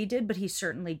Willoughby did, but he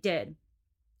certainly did.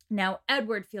 Now,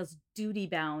 Edward feels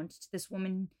duty-bound to this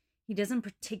woman he doesn't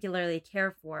particularly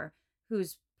care for,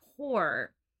 who's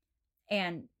poor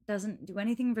and doesn't do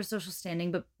anything for social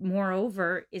standing, but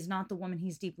moreover, is not the woman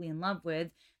he's deeply in love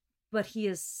with. But he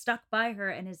is stuck by her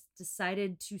and has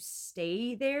decided to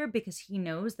stay there because he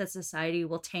knows that society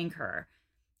will tank her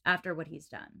after what he's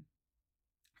done.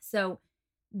 So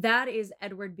that is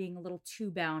Edward being a little too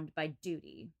bound by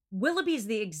duty. Willoughby's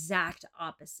the exact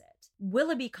opposite.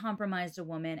 Willoughby compromised a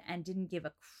woman and didn't give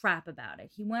a crap about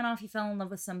it. He went off, he fell in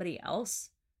love with somebody else,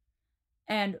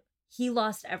 and he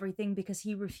lost everything because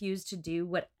he refused to do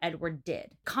what Edward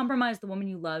did. Compromise the woman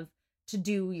you love to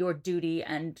do your duty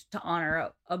and to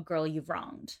honor a girl you've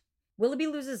wronged. Willoughby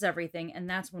loses everything, and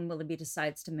that's when Willoughby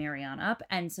decides to marry on up,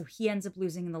 and so he ends up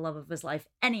losing the love of his life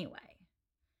anyway,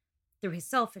 through his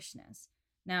selfishness.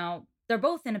 Now, they're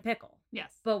both in a pickle.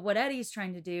 Yes. But what Eddie's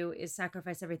trying to do is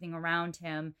sacrifice everything around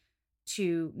him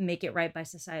to make it right by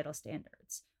societal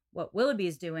standards. What Willoughby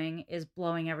is doing is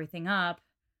blowing everything up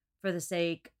for the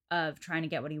sake of trying to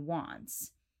get what he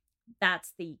wants.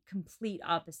 That's the complete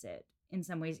opposite in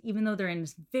some ways, even though they're in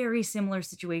very similar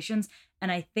situations.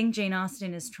 And I think Jane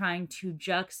Austen is trying to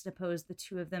juxtapose the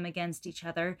two of them against each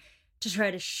other to try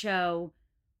to show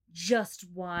just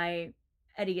why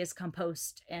Eddie is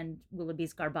compost and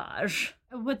Willoughby's garbage.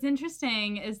 What's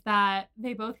interesting is that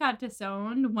they both got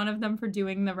disowned, one of them for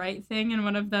doing the right thing and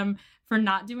one of them for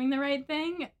not doing the right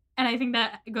thing. And I think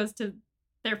that goes to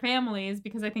their families,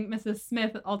 because I think Mrs.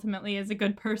 Smith ultimately is a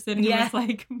good person who was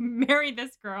like, marry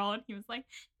this girl. And he was like,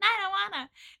 no, I don't wanna.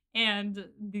 And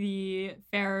the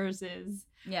Ferrerses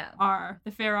are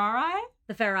the Ferrari?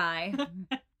 The Ferrari.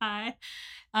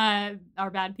 Are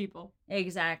bad people.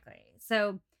 Exactly.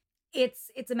 So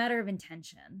it's a matter of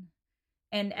intention.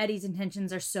 And Eddie's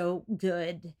intentions are so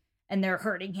good and they're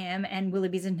hurting him, and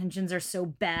Willoughby's intentions are so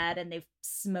bad and they've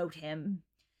smote him.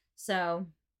 So,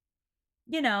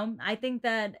 you know, I think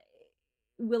that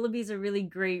Willoughby's a really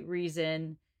great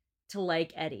reason to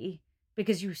like Eddie,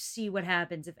 because you see what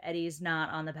happens if Eddie's not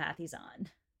on the path he's on.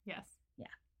 Yes. Yeah.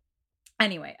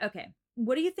 Anyway, okay.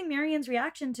 What do you think Marianne's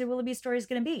reaction to Willoughby's story is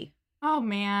going to be? Oh,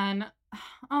 man.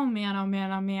 Oh, man. Oh,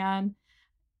 man. Oh, man.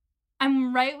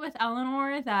 I'm right with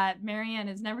Eleanor that Marianne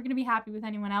is never going to be happy with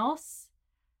anyone else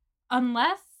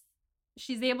unless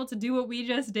she's able to do what we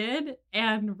just did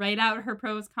and write out her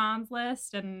pros cons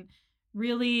list and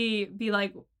really be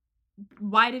like,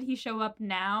 why did he show up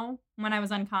now when I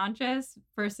was unconscious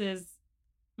versus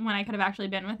when I could have actually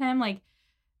been with him? Like,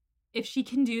 if she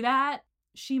can do that,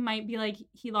 she might be like,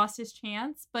 he lost his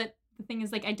chance. But the thing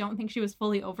is, like, I don't think she was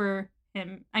fully over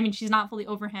him. I mean, she's not fully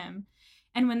over him.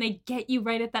 And when they get you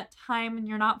right at that time and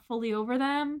you're not fully over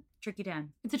them, tricky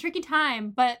time. It's a tricky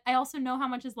time, but I also know how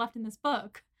much is left in this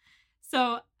book.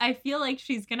 So I feel like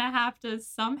she's going to have to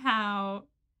somehow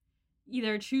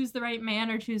either choose the right man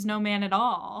or choose no man at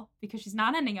all, because she's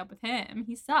not ending up with him.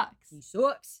 He sucks. He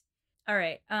sucks. All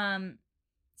right.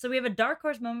 So we have a dark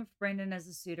horse moment for Brandon as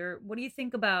a suitor. What do you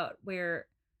think about where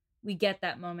we get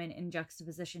that moment in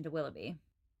juxtaposition to Willoughby?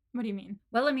 What do you mean?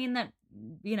 Well, I mean that,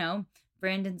 you know,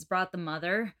 Brandon's brought the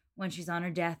mother when she's on her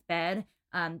deathbed.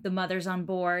 The mother's on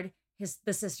board.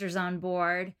 The sister's on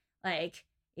board. Like,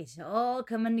 it's all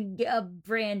coming to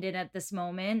Brandon at this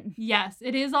moment. Yes,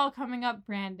 it is all coming up,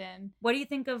 Brandon. What do you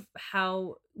think of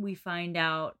how we find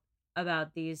out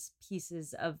about these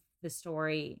pieces of the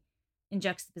story in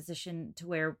juxtaposition to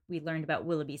where we learned about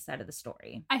Willoughby's side of the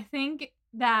story? I think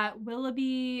that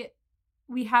Willoughby,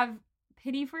 we have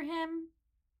pity for him,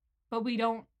 but we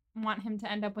don't want him to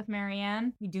end up with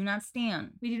Marianne. We do not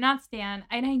stand. We do not stand.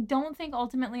 And I don't think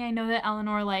ultimately, I know that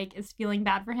Eleanor like is feeling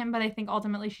bad for him, but I think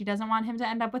ultimately she doesn't want him to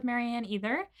end up with Marianne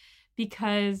either,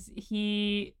 because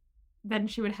then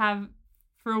she would have,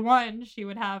 for one, she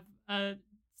would have a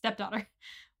stepdaughter,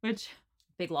 which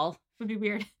big lol would be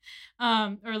weird.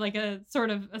 Or like a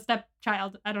sort of a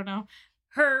stepchild. I don't know.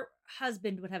 Her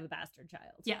husband would have a bastard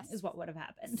child. Yes. Is what would have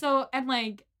happened. So, and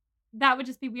like, that would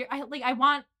just be weird. I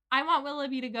want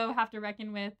Willoughby to go have to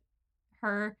reckon with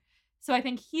her. So I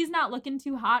think he's not looking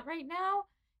too hot right now.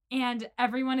 And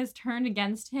everyone is turned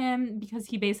against him because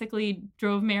he basically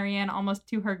drove Marianne almost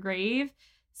to her grave.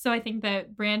 So I think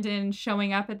that Brandon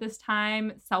showing up at this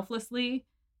time selflessly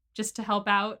just to help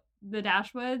out the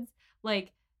Dashwoods,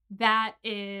 like, that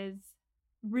is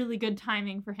really good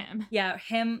timing for him. Yeah,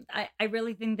 I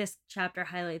really think this chapter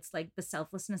highlights like the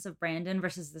selflessness of Brandon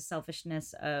versus the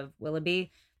selfishness of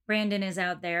Willoughby. Brandon is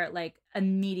out there like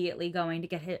immediately going to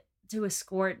get hit to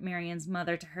escort Marianne's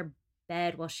mother to her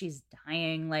bed while she's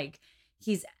dying. Like,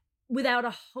 he's without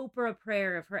a hope or a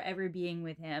prayer of her ever being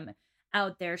with him,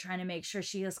 out there trying to make sure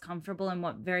she is comfortable in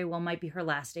what very well might be her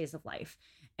last days of life,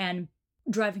 and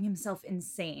driving himself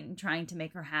insane trying to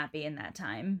make her happy in that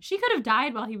time. She could have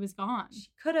died while he was gone. She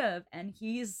could have, and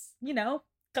he's,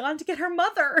 gone to get her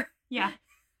mother. Yeah.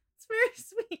 It's very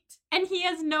sweet. And he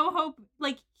has no hope.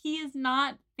 Like, he is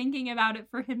not thinking about it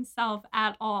for himself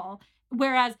at all.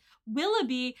 Whereas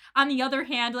Willoughby, on the other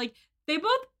hand, like, they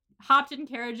both hopped in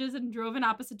carriages and drove in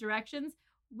opposite directions.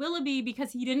 Willoughby,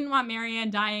 because he didn't want Marianne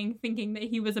dying thinking that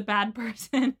he was a bad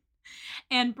person.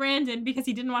 And Brandon, because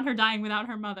he didn't want her dying without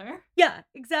her mother. Yeah,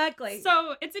 exactly.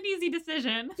 So it's an easy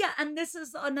decision. Yeah, and this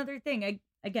is another thing,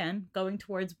 again, going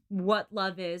towards what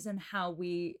love is and how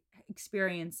we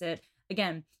experience it.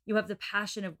 Again, you have the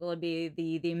passion of Willoughby,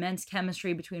 the immense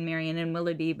chemistry between Marianne and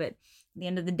Willoughby, but at the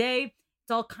end of the day,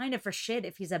 it's all kind of for shit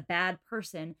if he's a bad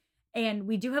person. And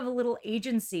we do have a little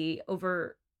agency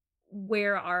over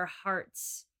where our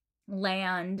hearts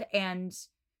land, and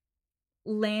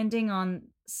landing on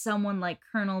someone like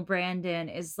Colonel Brandon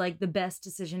is like the best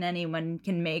decision anyone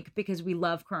can make because we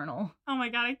love Colonel. Oh my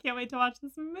God, I can't wait to watch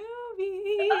this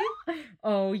movie.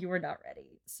 Oh, you are not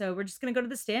ready. So we're just going to go to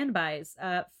the standbys.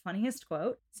 Funniest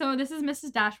quote. So this is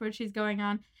Mrs. Dashwood. She's going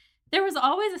on. There was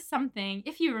always a something,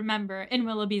 if you remember, in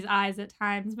Willoughby's eyes at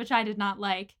times, which I did not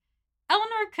like.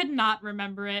 Eleanor could not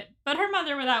remember it, but her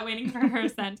mother, without waiting for her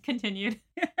assent, continued.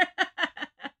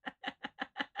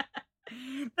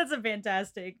 That's a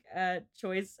fantastic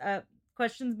choice.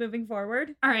 Questions moving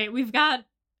forward? All right, we've got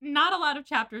not a lot of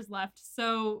chapters left.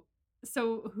 So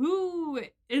who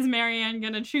is Marianne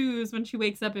gonna choose when she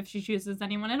wakes up, if she chooses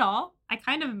anyone at all? I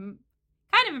kind of am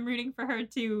rooting for her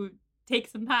to take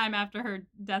some time after her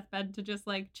deathbed to just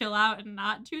like chill out and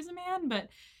not choose a man, but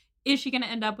is she gonna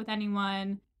end up with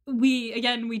anyone? We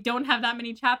don't have that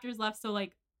many chapters left, so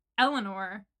like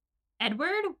Eleanor,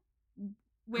 Edward,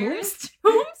 where is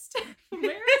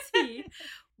he?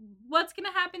 What's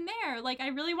gonna happen there? Like, I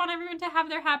really want everyone to have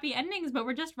their happy endings, but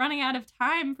we're just running out of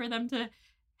time for them to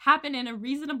happen in a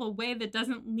reasonable way that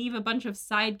doesn't leave a bunch of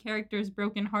side characters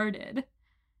brokenhearted.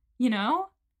 You know?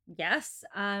 Yes.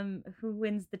 Who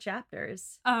wins the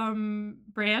chapters? Brandon.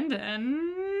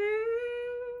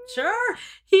 Sure.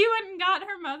 He went and got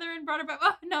her mother and brought her back.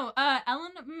 Oh, no,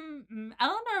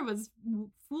 Eleanor was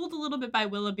fooled a little bit by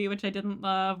Willoughby, which I didn't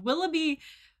love. Willoughby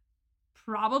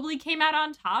probably came out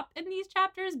on top in these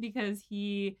chapters because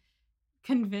he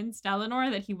convinced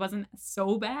Eleanor that he wasn't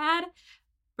so bad.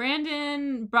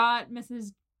 Brandon brought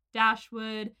Mrs.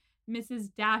 Dashwood.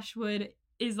 Mrs. Dashwood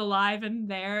is alive and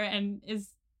there and is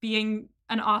being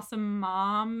an awesome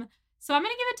mom. So I'm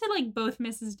going to give it to like both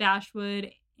Mrs.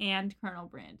 Dashwood and Colonel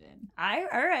Brandon. All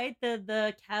right.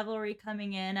 The cavalry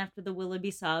coming in after the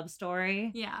Willoughby sob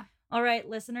story. Yeah. All right,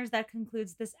 listeners, that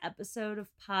concludes this episode of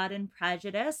Pod and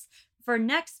Prejudice. For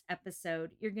next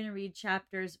episode, you're going to read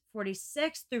chapters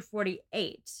 46 through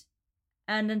 48.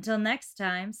 And until next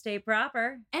time, stay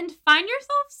proper. And find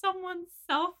yourself someone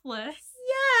selfless.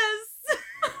 Yes!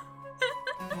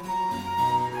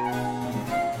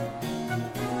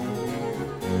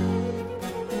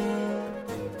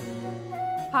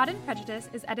 Pod and Prejudice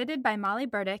is edited by Molly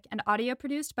Burdick and audio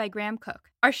produced by Graham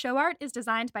Cook. Our show art is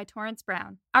designed by Torrance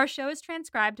Brown. Our show is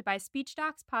transcribed by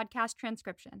SpeechDocs Podcast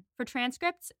Transcription. For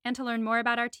transcripts and to learn more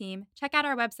about our team, check out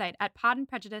our website at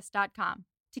podandprejudice.com.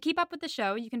 To keep up with the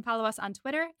show, you can follow us on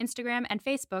Twitter, Instagram, and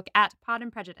Facebook at Pod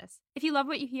and Prejudice. If you love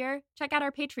what you hear, check out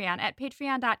our Patreon at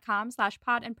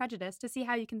patreon.com/podandprejudice to see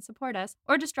how you can support us,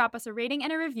 or just drop us a rating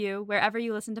and a review wherever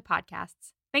you listen to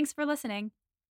podcasts. Thanks for listening.